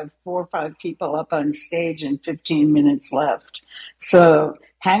I have 4 or 5 people up on stage and 15 minutes left. So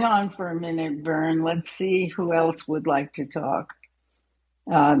hang on for a minute, Vern. Let's see who else would like to talk.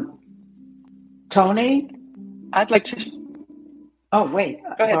 Tony? I'd like to. Oh, wait,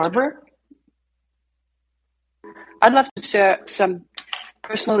 Go ahead. Barbara? I'd love to share some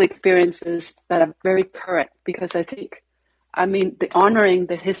personal experiences that are very current because the honoring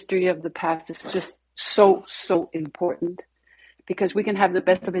the history of the past is just so important because we can have the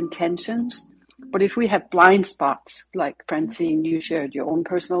best of intentions, but if we have blind spots, like Francine, you shared your own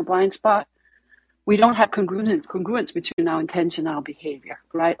personal blind spot, we don't have congruence between our intention and our behavior,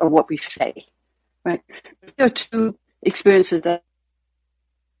 right? Or what we say, right? There are 2 experiences that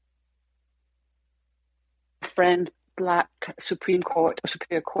friend, Black Supreme Court or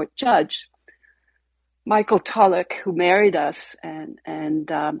Superior Court judge, Michael Tulloch, who married us, and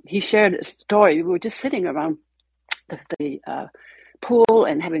he shared a story. We were just sitting around the pool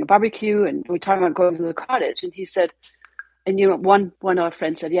and having a barbecue, and we were talking about going to the cottage. And he said, and one of our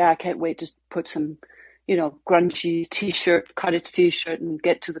friends said, "Yeah, I can't wait to put some, grungy cottage T-shirt, and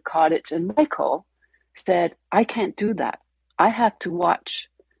get to the cottage." And Michael said, "I can't do that. I have to watch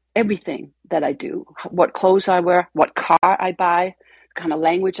everything that I do, what clothes I wear, what car I buy, kind of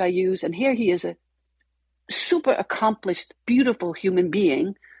language I use." And here he is, a super accomplished, beautiful human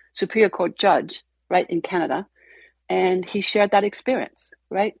being, Superior Court judge, right, in Canada. And he shared that experience,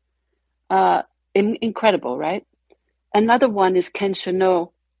 right? Incredible, right? Another one is Ken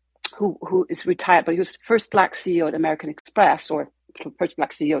Chenault, who is retired, but he was the first Black CEO at American Express, or first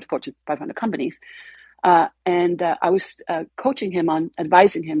Black CEO at Fortune 500 companies. And I was advising him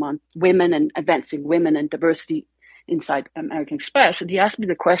on women and advancing women and diversity inside American Express. And he asked me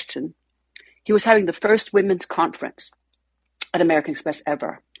the question. He was having the first women's conference at American Express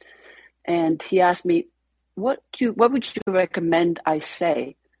ever. And he asked me, what would you recommend I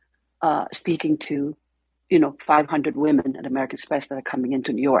say, speaking to, 500 women at American Express that are coming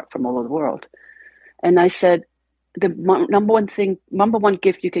into New York from all over the world? And I said, the number one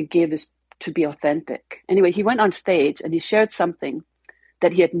gift you could give is to be authentic. Anyway, he went on stage and he shared something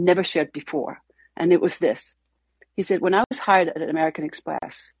that he had never shared before. And it was this. He said, when I was hired at American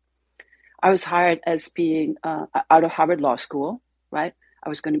Express, I was hired as being out of Harvard Law School, right? I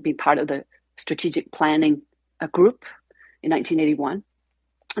was going to be part of the strategic planning group in 1981.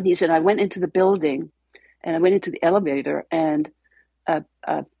 And he said, I went into the building and I went into the elevator, and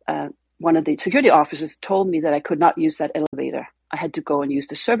one of the security officers told me that I could not use that elevator. I had to go and use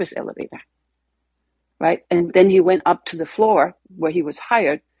the service elevator, right? And then he went up to the floor where he was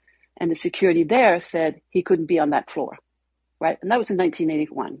hired, and the security there said he couldn't be on that floor, right? And that was in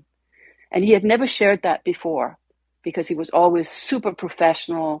 1981. And he had never shared that before because he was always super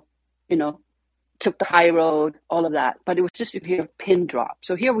professional, took the high road, all of that. But it was just, you hear a pin drop.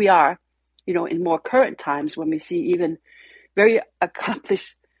 So here we are, in more current times when we see even very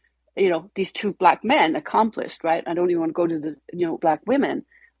accomplished, these two Black men accomplished, right? I don't even want to go to the, Black women,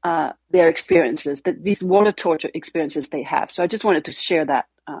 their experiences, these water torture experiences they have. So I just wanted to share that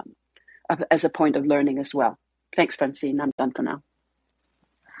as a point of learning as well. Thanks, Francine. I'm done for now.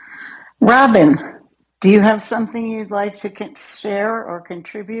 Robin, do you have something you'd like to share or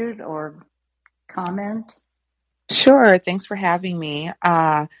contribute or comment? Sure. Thanks for having me.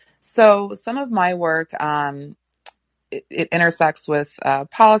 So some of my work, it intersects with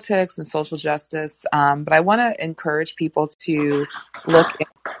politics and social justice, but I want to encourage people to look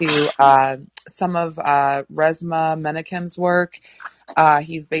into some of Resmaa Menakem's work.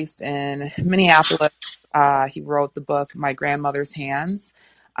 He's based in Minneapolis. He wrote the book My Grandmother's Hands,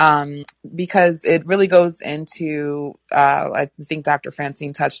 because it really goes into, I think Dr.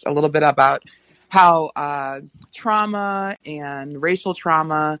 Francine touched a little bit about how trauma and racial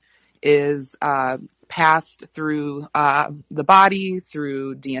trauma is passed through the body,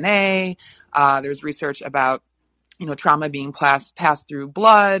 through DNA. There's research about, trauma being passed through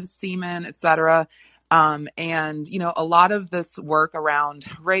blood, semen, etc. And, a lot of this work around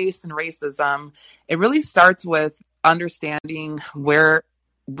race and racism, it really starts with understanding where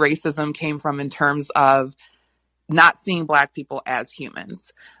racism came from in terms of not seeing Black people as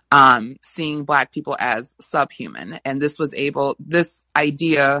humans, seeing Black people as subhuman. And this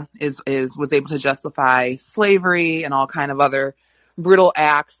idea was able to justify slavery and all kind of other brutal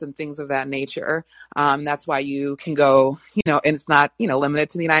acts and things of that nature. That's why you can go, and it's not, limited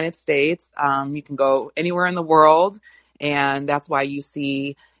to the United States. You can go anywhere in the world. And that's why you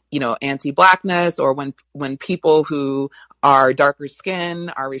see, anti-Blackness, or when people who are darker skin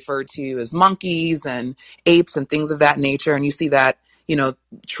are referred to as monkeys and apes and things of that nature. And you see that,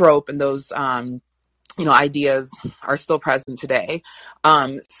 trope and those, ideas are still present today.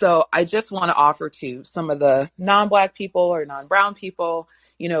 So I just want to offer to some of the non-Black people or non-brown people,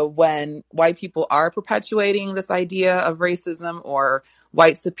 when white people are perpetuating this idea of racism or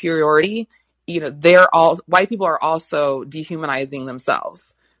white superiority, white people are also dehumanizing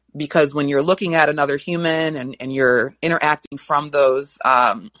themselves. Because when you're looking at another human and you're interacting from those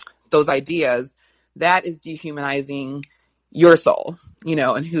ideas, that is dehumanizing your soul,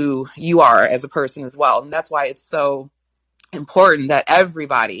 and who you are as a person as well. And that's why it's so important that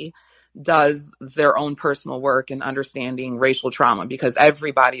everybody does their own personal work in understanding racial trauma, because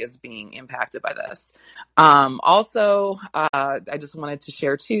everybody is being impacted by this. Also, I just wanted to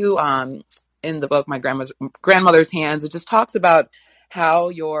share too, in the book, My Grandmother's Hands, it just talks about how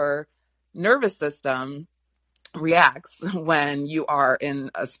your nervous system reacts when you are in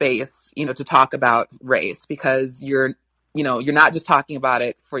a space, to talk about race, because you're not just talking about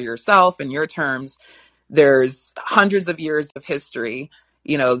it for yourself and your terms. There's hundreds of years of history,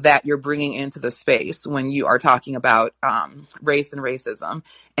 that you're bringing into the space when you are talking about race and racism.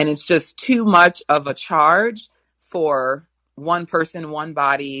 And it's just too much of a charge for one person, one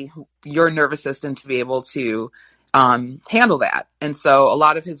body, your nervous system to be able to handle that. And so a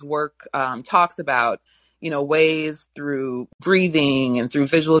lot of his work talks about, ways through breathing and through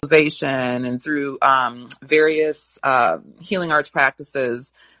visualization and through various healing arts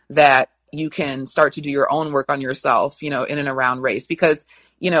practices that you can start to do your own work on yourself, in and around race. Because,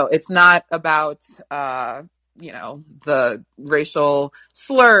 it's not about the racial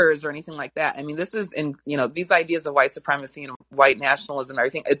slurs or anything like that. I mean, this is these ideas of white supremacy and white nationalism,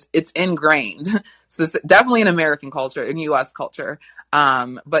 everything, it's ingrained, definitely in American culture, in US culture.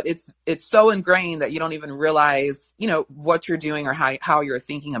 But it's so ingrained that you don't even realize, what you're doing or how you're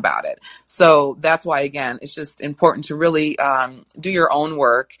thinking about it. So that's why, again, it's just important to really do your own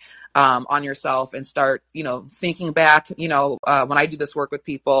work on yourself and start, thinking back. When I do this work with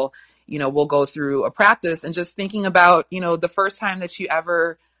people, we'll go through a practice and just thinking about, the first time that you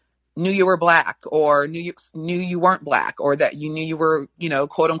ever knew you were black, or knew you weren't black, or that you knew you were,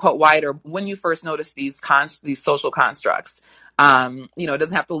 quote unquote white, or when you first noticed these social constructs. It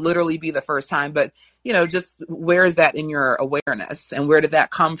doesn't have to literally be the first time, but, just where is that in your awareness, and where did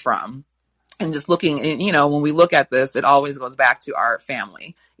that come from? And just looking, when we look at this, it always goes back to our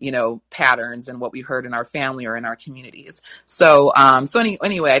family, patterns and what we heard in our family or in our communities. So,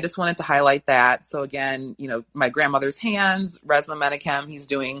 anyway, I just wanted to highlight that. So again, my grandmother's hands, Resma Menachem, he's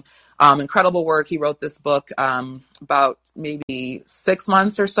doing incredible work. He wrote this book about maybe 6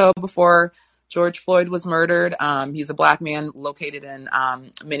 months or so before George Floyd was murdered. He's a Black man located in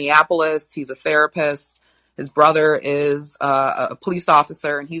Minneapolis. He's a therapist. His brother is a police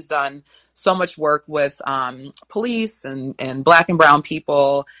officer, and he's done so much work with police and Black and brown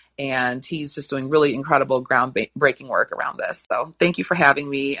people. And he's just doing really incredible groundbreaking work around this. So thank you for having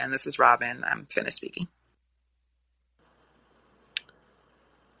me. And this is Robin. I'm finished speaking.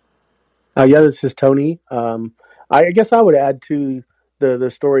 Yeah, this is Tony. I guess I would add to the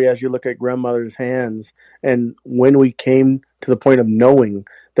story as you look at grandmother's hands, and when we came to the point of knowing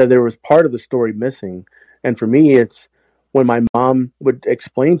that there was part of the story missing. And for me, it's when my mom would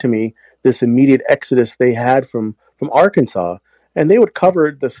explain to me this immediate exodus they had from Arkansas, and they would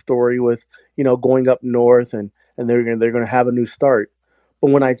cover the story with going up north, and they're going to have a new start.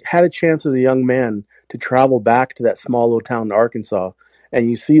 But when I had a chance as a young man to travel back to that small little town in Arkansas, and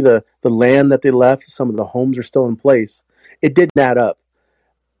you see the land that they left, some of the homes are still in place, it didn't add up.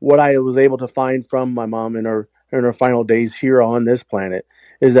 What I was able to find from my mom in her final days here on this planet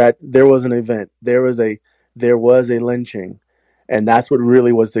is that there was an event, there was a lynching, and that's what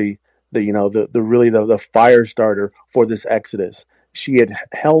really was the fire starter for this exodus. She had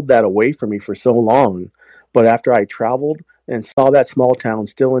held that away from me for so long, but after I traveled and saw that small town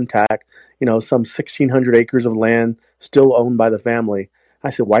still intact, some 1,600 acres of land still owned by the family,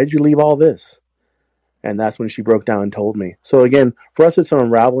 I said, "Why did you leave all this?" And that's when she broke down and told me. So again, for us, it's an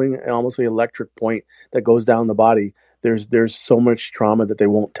unraveling and almost an electric point that goes down the body. There's so much trauma that they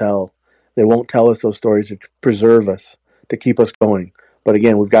won't tell. They won't tell us those stories to preserve us, to keep us going. But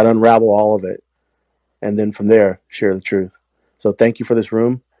again, we've got to unravel all of it, and then from there, share the truth. So thank you for this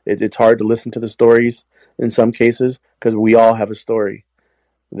room. It's hard to listen to the stories in some cases because we all have a story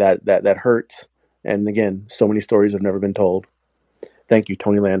that hurts. And again, so many stories have never been told. Thank you,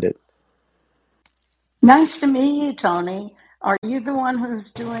 Tony Landit. Nice to meet you, Tony. Are you the one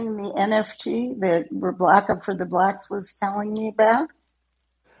who's doing the NFT that Rebecca for the Blacks was telling me about?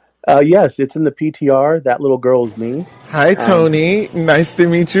 Yes, it's in the PTR. That little girl is me. Hi, Tony. Nice to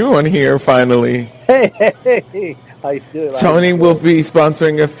meet you on here finally. Hey, how you doing? How you Tony will doing? be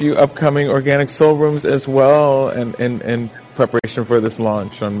sponsoring a few upcoming organic soul rooms as well, and in preparation for this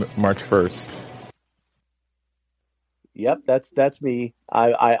launch on March 1st. Yep, that's me.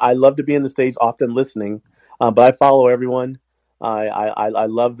 I love to be in the stage, often listening, but I follow everyone. I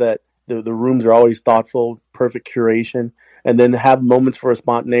love that the rooms are always thoughtful, perfect curation, and then have moments for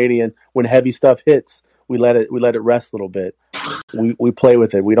spontaneity. And when heavy stuff hits, we let it rest a little bit. We play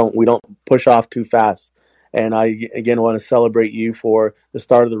with it. We don't push off too fast. And I again want to celebrate you for the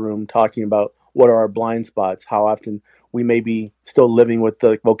start of the room, talking about what are our blind spots, how often we may be still living with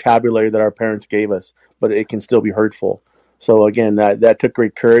the vocabulary that our parents gave us, but it can still be hurtful. So again, that took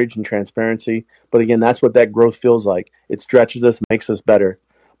great courage and transparency. But again, that's what that growth feels like. It stretches us, makes us better.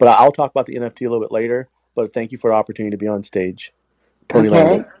 But I'll talk about the NFT a little bit later. But thank you for the opportunity to be on stage. Tony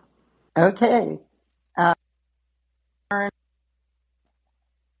Landit. Okay.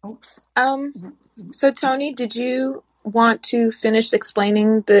 Oops. So Tony, did you want to finish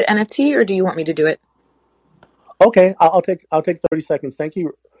explaining the NFT, or do you want me to do it? Okay, I'll take 30 seconds. Thank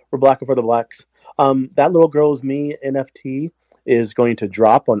you, Rebecca for the Blacks. That little girl's me NFT is going to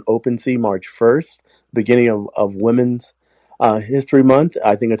drop on OpenSea March 1st, beginning of Women's History Month.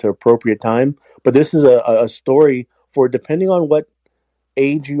 I think it's an appropriate time. But this is a story for depending on what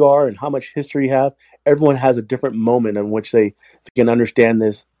age you are and how much history you have. Everyone has a different moment in which they can understand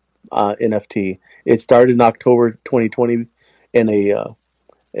this NFT. It started in October 2020 in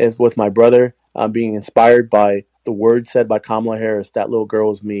with my brother being inspired by the words said by Kamala Harris, "That little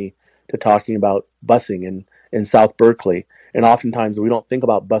girl is me," to talking about busing in South Berkeley. And oftentimes we don't think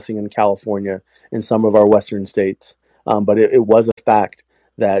about busing in California in some of our western states. But it was a fact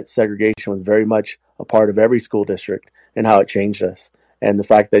that segregation was very much a part of every school district and how it changed us. And the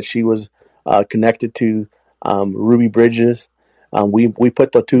fact that she was connected to Ruby Bridges, we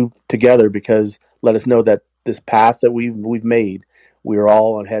put the two together because let us know that this path that we've made, we are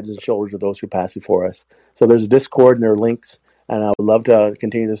all on heads and shoulders of those who passed before us. So there's a Discord and there are links, and I would love to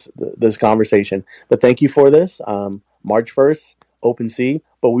continue this conversation. But thank you for this. March 1st, Open Sea,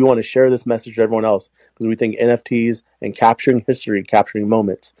 but we want to share this message to everyone else because we think NFTs and capturing history, capturing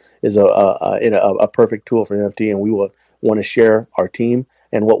moments is a perfect tool for NFT, and we will want to share our team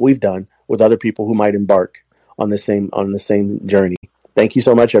and what we've done with other people who might embark on the same journey. Thank you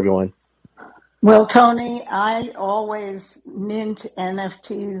so much, everyone. Well, Tony, I always mint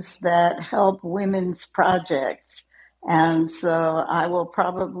NFTs that help women's projects. And so I will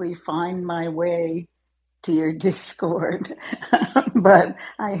probably find my way to your Discord. But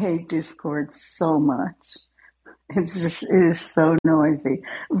I hate Discord so much. It is so noisy.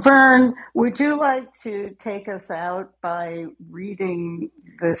 Vern, would you like to take us out by reading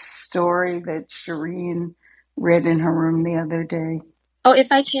the story that Shireen read in her room the other day? Oh,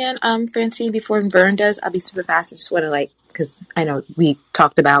 if I can, Francine, before Vern does, I'll be super fast. I just want to because I know we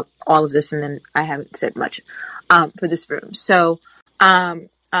talked about all of this and then I haven't said much, for this room. So, I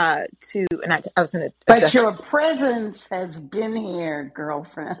was going to But your presence has been here,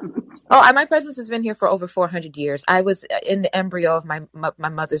 girlfriend. Oh, my presence has been here for over 400 years. I was in the embryo of my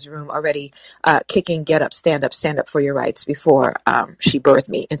mother's room already, kicking, get up, stand up for your rights before, she birthed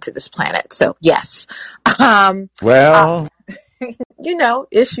me into this planet. So yes.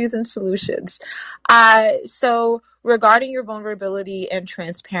 Issues and solutions. So regarding your vulnerability and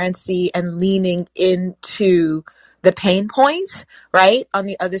transparency and leaning into the pain points, right? On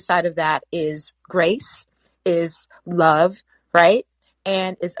the other side of that is grace, is love, right?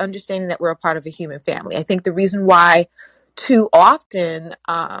 And is understanding that we're a part of a human family. I think the reason why too often,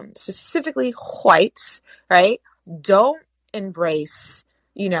 specifically whites, right, don't embrace,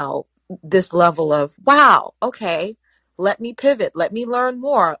 this level of, wow, okay, let me pivot, let me learn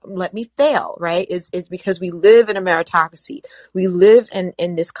more, let me fail, right? Is because we live in a meritocracy. We live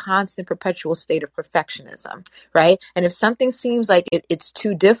in this constant perpetual state of perfectionism, right? And if something seems like it's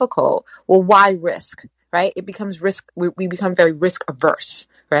too difficult, well, why risk, right? It becomes risk. We become very risk averse,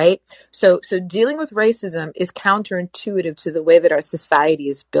 right? So dealing with racism is counterintuitive to the way that our society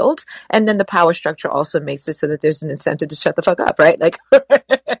is built. And then the power structure also makes it so that there's an incentive to shut the fuck up, right? Like,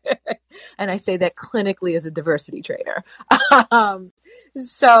 and I say that clinically as a diversity trainer. But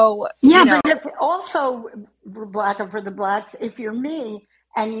if also, for the blacks, if you're me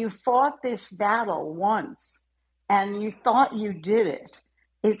and you fought this battle once and you thought you did it,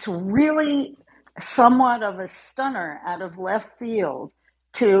 it's really somewhat of a stunner out of left field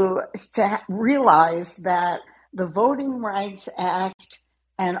to realize that the Voting Rights Act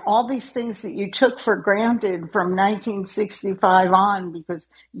and all these things that you took for granted from 1965 on because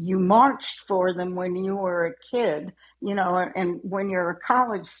you marched for them when you were a kid, and when you're a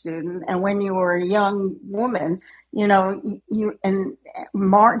college student and when you were a young woman, you and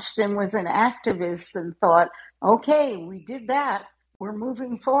marched and was an activist and thought, okay, we did that. We're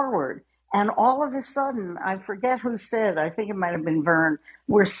moving forward. And all of a sudden, I forget who said, I think it might have been Vern,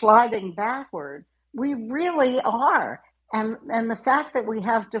 we're sliding backward. We really are. And the fact that we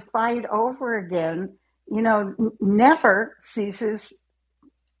have to fight over again, never ceases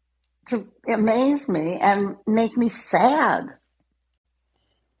to amaze me and make me sad.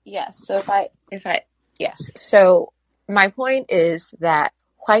 Yes. So yes. So my point is that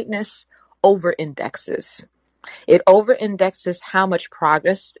whiteness over indexes. It over indexes how much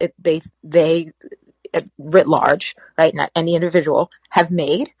progress they writ large, right? Not any individual have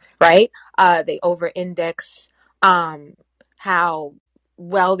made, right? They over index how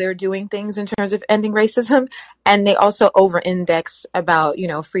well they're doing things in terms of ending racism, and they also over index about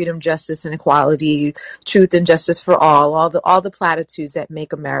freedom, justice, and equality, truth and justice for all the platitudes that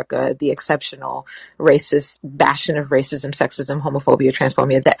make America the exceptional racist bastion of racism, sexism, homophobia,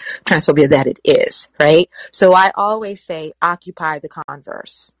 transphobia that it is, right? So I always say occupy the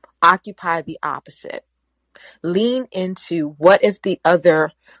converse, occupy the opposite. Lean into what if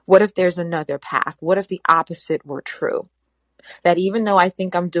there's another path? What if the opposite were true? That even though I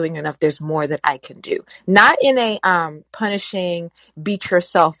think I'm doing enough, there's more that I can do. Not in a punishing, beat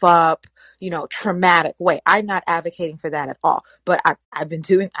yourself up, traumatic way. I'm not advocating for that at all. But I've been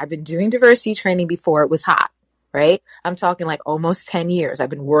doing diversity training before it was hot, right? I'm talking like almost 10 years. I've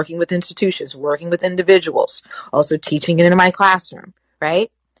been working with institutions, working with individuals, also teaching it in my classroom,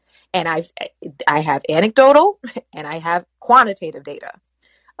 right? And I have anecdotal and I have quantitative data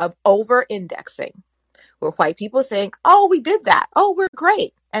of over indexing, where white people think, oh, we did that. Oh, we're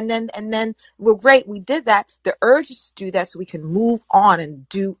great. And then we're great. We did that. The urge is to do that so we can move on and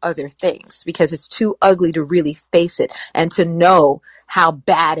do other things, because it's too ugly to really face it and to know how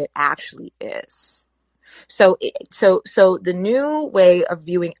bad it actually is. So the new way of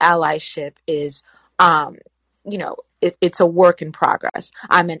viewing allyship is, it's a work in progress.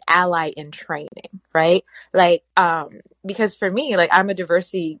 I'm an ally in training, right? Like, because for me, like, I'm a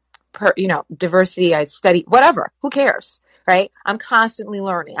diversity, I study, whatever, who cares, right? I'm constantly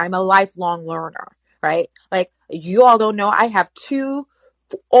learning. I'm a lifelong learner, right? Like, you all don't know, I have 2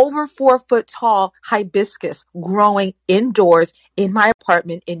 over 4 foot tall hibiscus growing indoors in my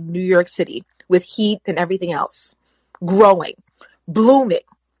apartment in New York City with heat and everything else, growing, blooming,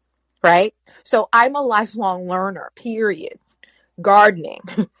 right? So I'm a lifelong learner, period. Gardening,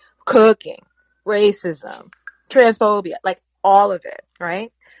 cooking, racism, transphobia, like all of it,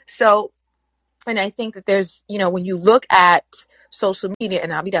 right? So, and I think that there's, when you look at social media,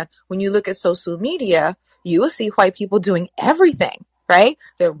 and I'll be done, when you look at social media, you will see white people doing everything, right?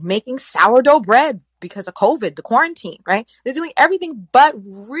 They're making sourdough bread because of COVID, the quarantine, right? They're doing everything but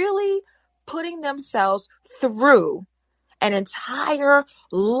really putting themselves through an entire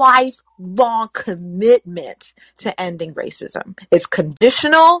lifelong commitment to ending racism. It's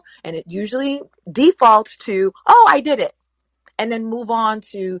conditional, and it usually defaults to, oh, I did it, and then move on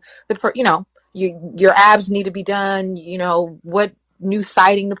to your abs need to be done, what new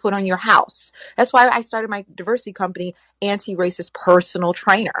siding to put on your house. That's why I started my diversity company, Anti-Racist Personal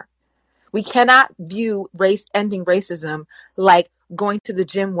Trainer. We cannot view ending racism like going to the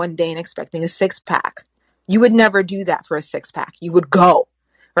gym one day and expecting a 6-pack. You would never do that for a 6-pack. You would go,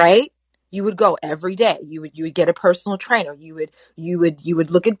 right? You would go every day. You would get a personal trainer. You would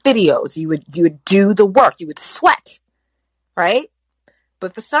look at videos. You would do the work. You would sweat, right?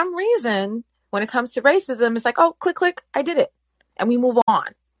 But for some reason, when it comes to racism, it's like, oh, click, click, I did it. And we move on,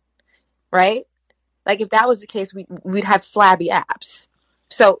 right? Like, if that was the case, we'd have flabby abs.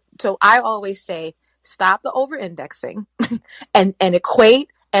 So I always say, stop the over-indexing and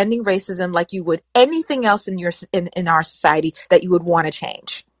equate ending racism like you would anything else in our society that you would want to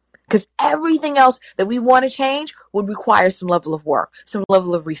change. Because everything else that we want to change would require some level of work, some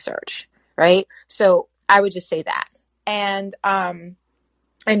level of research, right? So I would just say that. And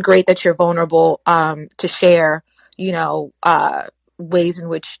great that you're vulnerable to share, ways in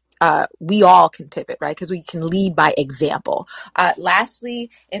which we all can pivot, right? Because we can lead by example.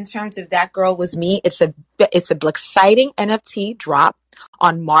 Lastly, in terms of That Girl Was Me, it's a exciting NFT drop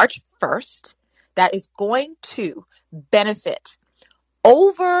on March 1st that is going to benefit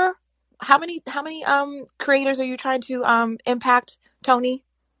over how many creators are you trying to impact, Tony?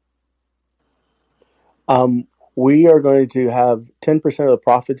 We are going to have 10% of the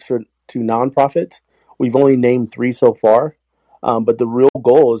profits to nonprofits. We've only named 3 so far, but the real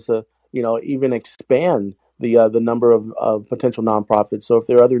goal is to, even expand the number of potential nonprofits. So if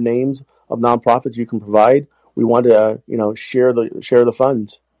there are other names of nonprofits you can provide, we want to, share the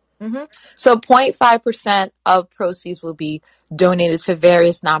funds. Mm-hmm. So 0.5% of proceeds will be donated to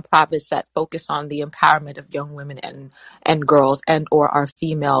various nonprofits that focus on the empowerment of young women and girls and or our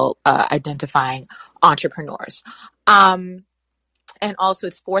female identifying entrepreneurs. And also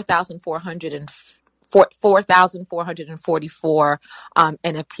it's 4,444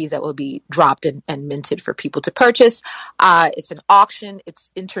 NFTs that will be dropped and minted for people to purchase. It's an auction. It's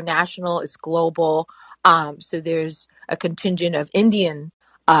international. It's global. So there's a contingent of Indian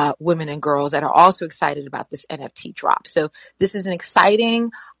women and girls that are also excited about this NFT drop. So this is an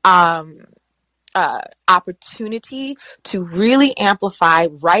exciting opportunity to really amplify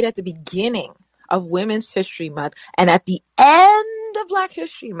right at the beginning of Women's History Month and at the end of Black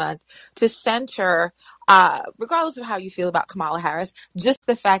History Month to center, regardless of how you feel about Kamala Harris, just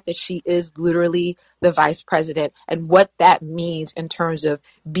the fact that she is literally the vice president and what that means in terms of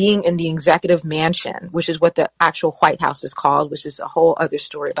being in the executive mansion, which is what the actual White House is called, which is a whole other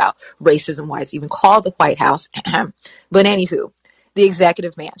story about racism, why it's even called the White House. But anywho, the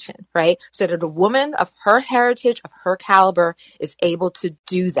executive mansion, right? So that a woman of her heritage, of her caliber, is able to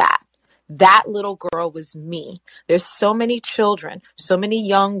do that. That little girl was me. There's so many children, so many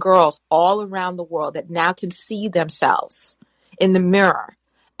young girls all around the world that now can see themselves in the mirror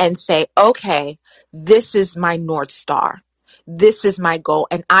and say, okay, this is my North Star. This is my goal.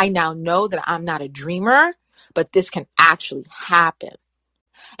 And I now know that I'm not a dreamer, but this can actually happen.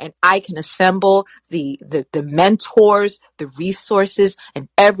 And I can assemble the mentors, the resources, and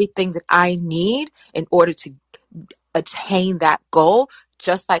everything that I need in order to attain that goal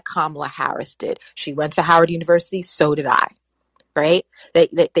just like Kamala Harris did. She went to Howard University, so did I. Right?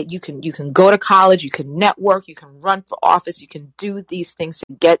 That you can go to college, you can network, you can run for office, you can do these things to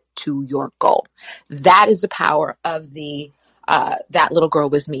get to your goal. That is the power of the That Little Girl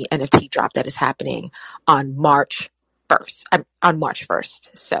Was Me NFT drop that is happening on March 1st. On March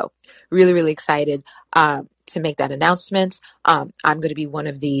 1st. So really, really excited to make that announcement. I'm going to be one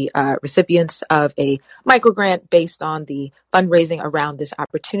of the recipients of a micro grant based on the fundraising around this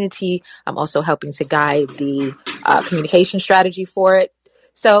opportunity. I'm also helping to guide the communication strategy for it.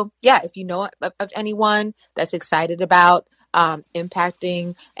 So yeah, if you know of anyone that's excited about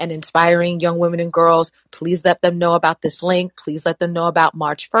impacting and inspiring young women and girls, please let them know about this link. Please let them know about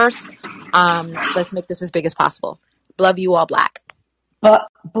March 1st. Let's make this as big as possible. Love you all, Black. But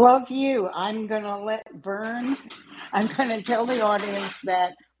love you. I'm going to let Vern, I'm going to tell the audience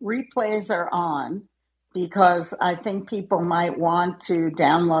that replays are on because I think people might want to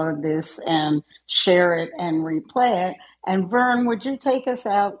download this and share it and replay it. And Vern, would you take us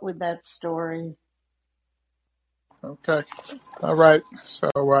out with that story? Okay. All right. So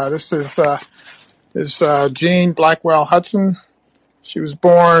this is Jean Blackwell Hudson. She was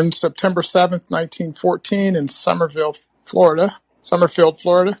born September 7th, 1914 in Summerfield, Florida,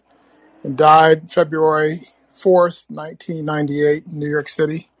 and died February 4th, 1998 in New York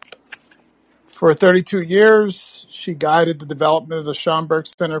City. For 32 years, she guided the development of the Schomburg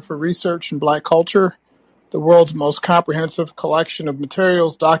Center for Research in Black Culture, the world's most comprehensive collection of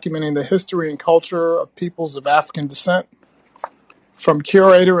materials documenting the history and culture of peoples of African descent. From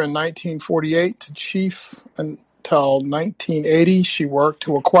curator in 1948 to chief until 1980, she worked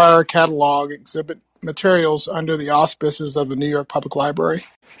to acquire, catalog, exhibit materials under the auspices of the New York Public Library.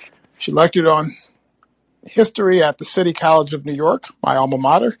 She lectured on history at the City College of New York, my alma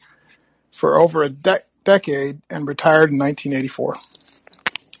mater, for over a decade and retired in 1984.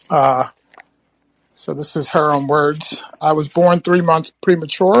 So this is her own words. I was born 3 months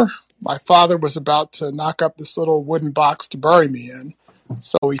premature. My father was about to knock up this little wooden box to bury me in,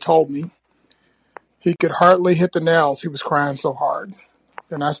 so he told me. He could hardly hit the nails. He was crying so hard.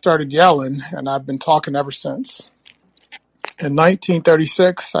 Then I started yelling, and I've been talking ever since. In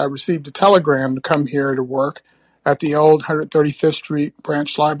 1936, I received a telegram to come here to work at the old 135th Street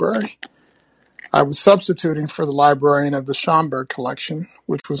branch library. I was substituting for the librarian of the Schomburg collection,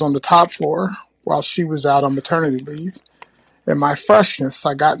 which was on the top floor, while she was out on maternity leave. In my freshness,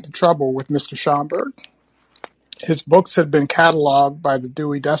 I got into trouble with Mr. Schomburg. His books had been cataloged by the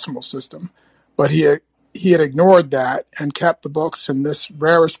Dewey Decimal System, but he had ignored that and kept the books in this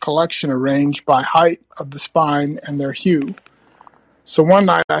rarest collection arranged by height of the spine and their hue. So one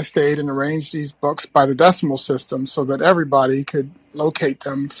night I stayed and arranged these books by the decimal system so that everybody could locate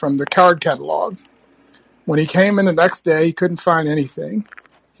them from the card catalog. When he came in the next day, he couldn't find anything.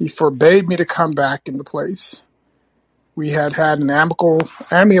 He forbade me to come back into place. We had had an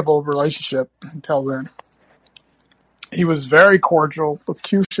amiable relationship until then. He was very cordial,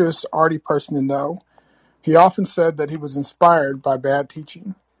 loquacious, arty person to know. He often said that he was inspired by bad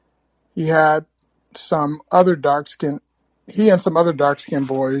teaching. He and some other dark-skinned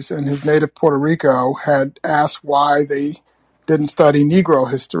boys in his native Puerto Rico had asked why they didn't study Negro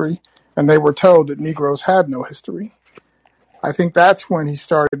history, and they were told that Negroes had no history. I think that's when he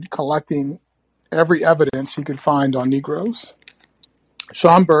started collecting every evidence he could find on Negroes.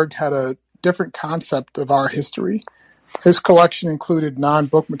 Schomburg had a different concept of our history. His collection included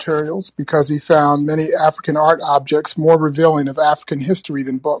non-book materials because he found many African art objects more revealing of African history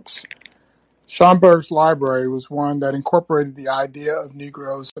than books. Schomburg's library was one that incorporated the idea of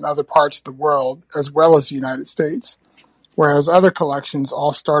Negroes in other parts of the world as well as the United States, whereas other collections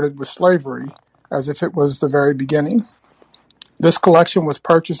all started with slavery as if it was the very beginning. This collection was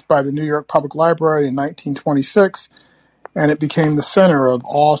purchased by the New York Public Library in 1926, and it became the center of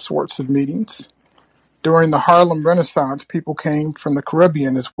all sorts of meetings. During the Harlem Renaissance, people came from the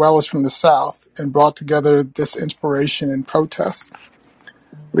Caribbean as well as from the South and brought together this inspiration and protest.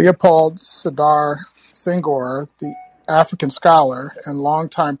 Leopold Sedar Senghor, the African scholar and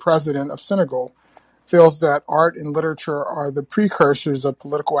longtime president of Senegal, feels that art and literature are the precursors of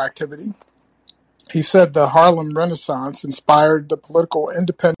political activity. He said the Harlem Renaissance inspired the political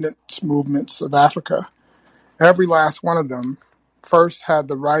independence movements of Africa. Every last one of them first had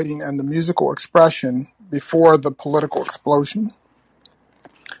the writing and the musical expression before the political explosion.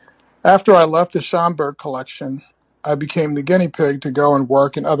 After I left the Schomburg collection, I became the guinea pig to go and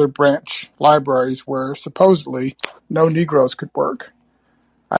work in other branch libraries where supposedly no Negroes could work.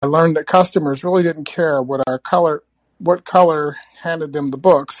 I learned that customers really didn't care what color handed them the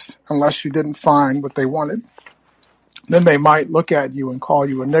books unless you didn't find what they wanted. Then they might look at you and call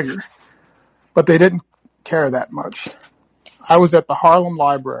you a nigger, but they didn't care that much. I was at the Harlem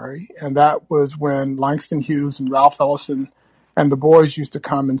Library, and that was when Langston Hughes and Ralph Ellison and the boys used to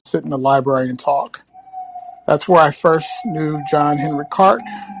come and sit in the library and talk. That's where I first knew John Henry Clark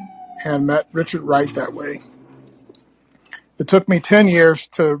and met Richard Wright that way. It took me 10 years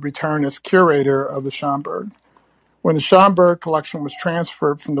to return as curator of the Schomburg. When the Schomburg collection was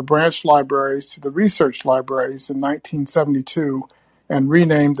transferred from the branch libraries to the research libraries in 1972 and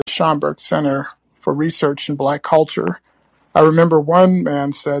renamed the Schomburg Center for Research in Black Culture, I remember one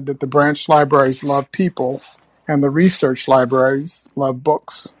man said that the branch libraries love people and the research libraries love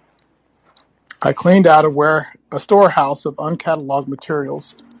books. I cleaned out a storehouse of uncatalogued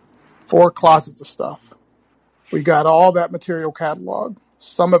materials, 4 closets of stuff. We got all that material cataloged.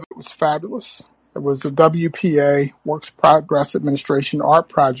 Some of it was fabulous. It was a WPA, Works Progress Administration art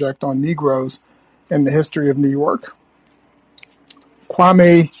project on Negroes in the history of New York.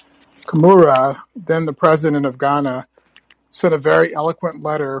 Kwame Kimura, then the president of Ghana, sent a very eloquent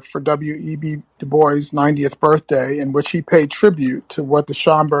letter for W.E.B. Du Bois' 90th birthday in which he paid tribute to what the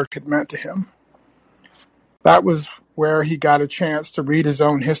Schomburg had meant to him. That was where he got a chance to read his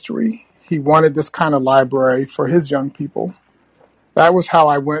own history. He wanted this kind of library for his young people. That was how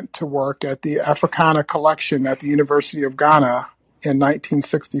I went to work at the Africana collection at the University of Ghana in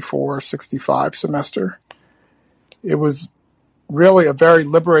 1964-65 semester. It was really a very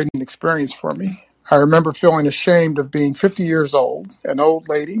liberating experience for me. I remember feeling ashamed of being 50 years old, an old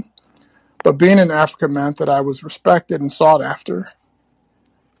lady, but being in Africa meant that I was respected and sought after.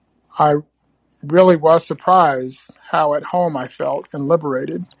 I really was surprised how at home I felt and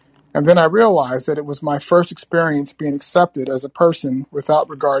liberated. And then I realized that it was my first experience being accepted as a person without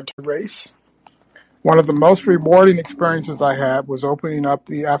regard to race. One of the most rewarding experiences I had was opening up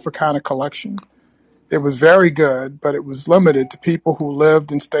the Africana collection. It was very good, but it was limited to people who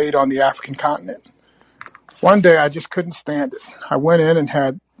lived and stayed on the African continent. One day I just couldn't stand it. I went in and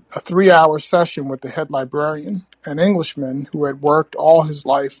had a 3-hour session with the head librarian, an Englishman who had worked all his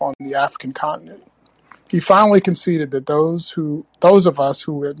life on the African continent. He finally conceded that those of us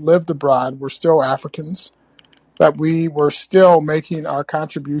who had lived abroad were still Africans, that we were still making our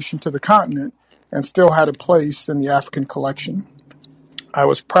contribution to the continent and still had a place in the African collection. I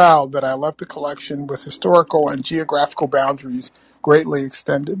was proud that I left the collection with historical and geographical boundaries greatly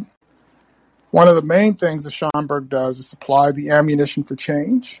extended. One of the main things the Schomburg does is supply the ammunition for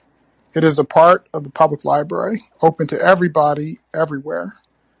change. It is a part of the public library, open to everybody, everywhere.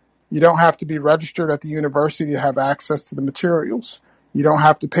 You don't have to be registered at the university to have access to the materials. You don't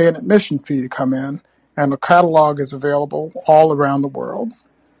have to pay an admission fee to come in, and the catalog is available all around the world.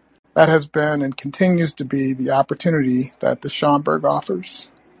 That has been and continues to be the opportunity that the Schomburg offers.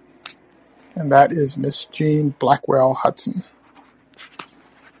 And that is Miss Jean Blackwell Hudson.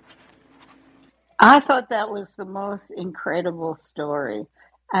 I thought that was the most incredible story.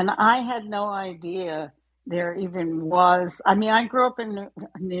 And I had no idea there even was. I mean, I grew up in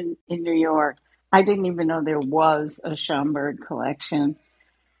New York. I didn't even know there was a Schomburg collection.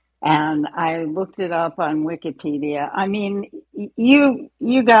 And I looked it up on Wikipedia. I mean,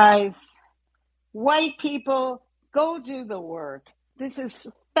 you guys, white people, go do the work. This is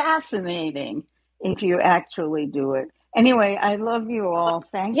fascinating if you actually do it. Anyway, I love you all.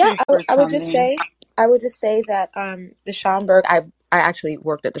 Thank Yeah, you for I would just coming. say, that the Schomburg. I actually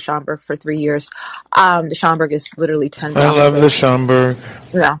worked at the Schomburg for 3 years. The Schomburg is literally 10 I blocks love away. the Schomburg.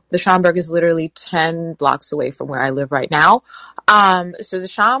 Yeah, the Schomburg is literally 10 blocks away from where I live right now. So the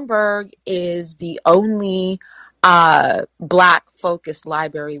Schomburg is the only Black-focused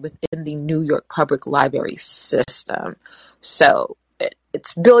library within the New York Public Library system. So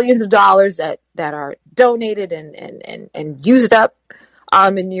it's billions of dollars that are donated and used up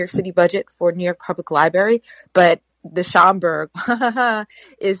in New York City budget for New York Public Library. But the Schomburg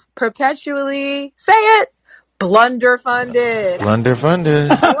is perpetually, say it, blunder funded. Blunder funded.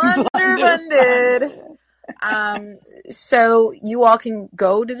 Blunder funded. So you all can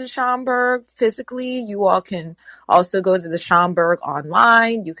go to the Schomburg physically. You all can also go to the Schomburg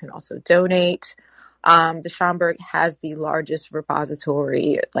online. You can also donate. The Schomburg has the largest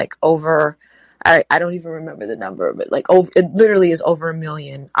repository, like over, I don't even remember the number, but like over, it literally is over 1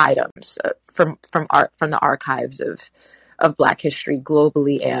 million items from the archives of Black history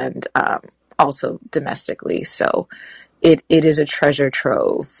globally and also domestically. So it is a treasure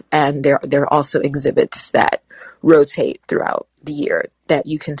trove, and there are also exhibits that rotate throughout the year that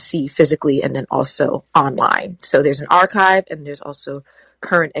you can see physically and then also online. So there's an archive and there's also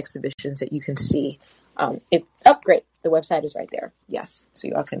current exhibitions that you can see. Great. The website is right there. Yes. So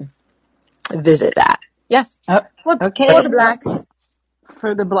you all can visit that. Yes. Oh, For okay. the blacks.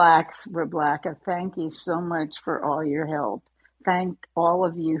 For the blacks, Rebecca, thank you so much for all your help. Thank all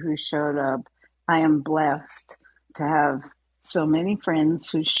of you who showed up. I am blessed to have so many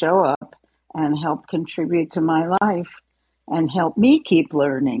friends who show up and help contribute to my life and help me keep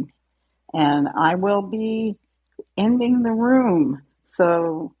learning. And I will be ending the room.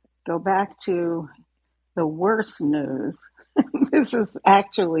 So go back to the worst news. This has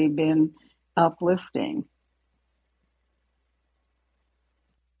actually been uplifting.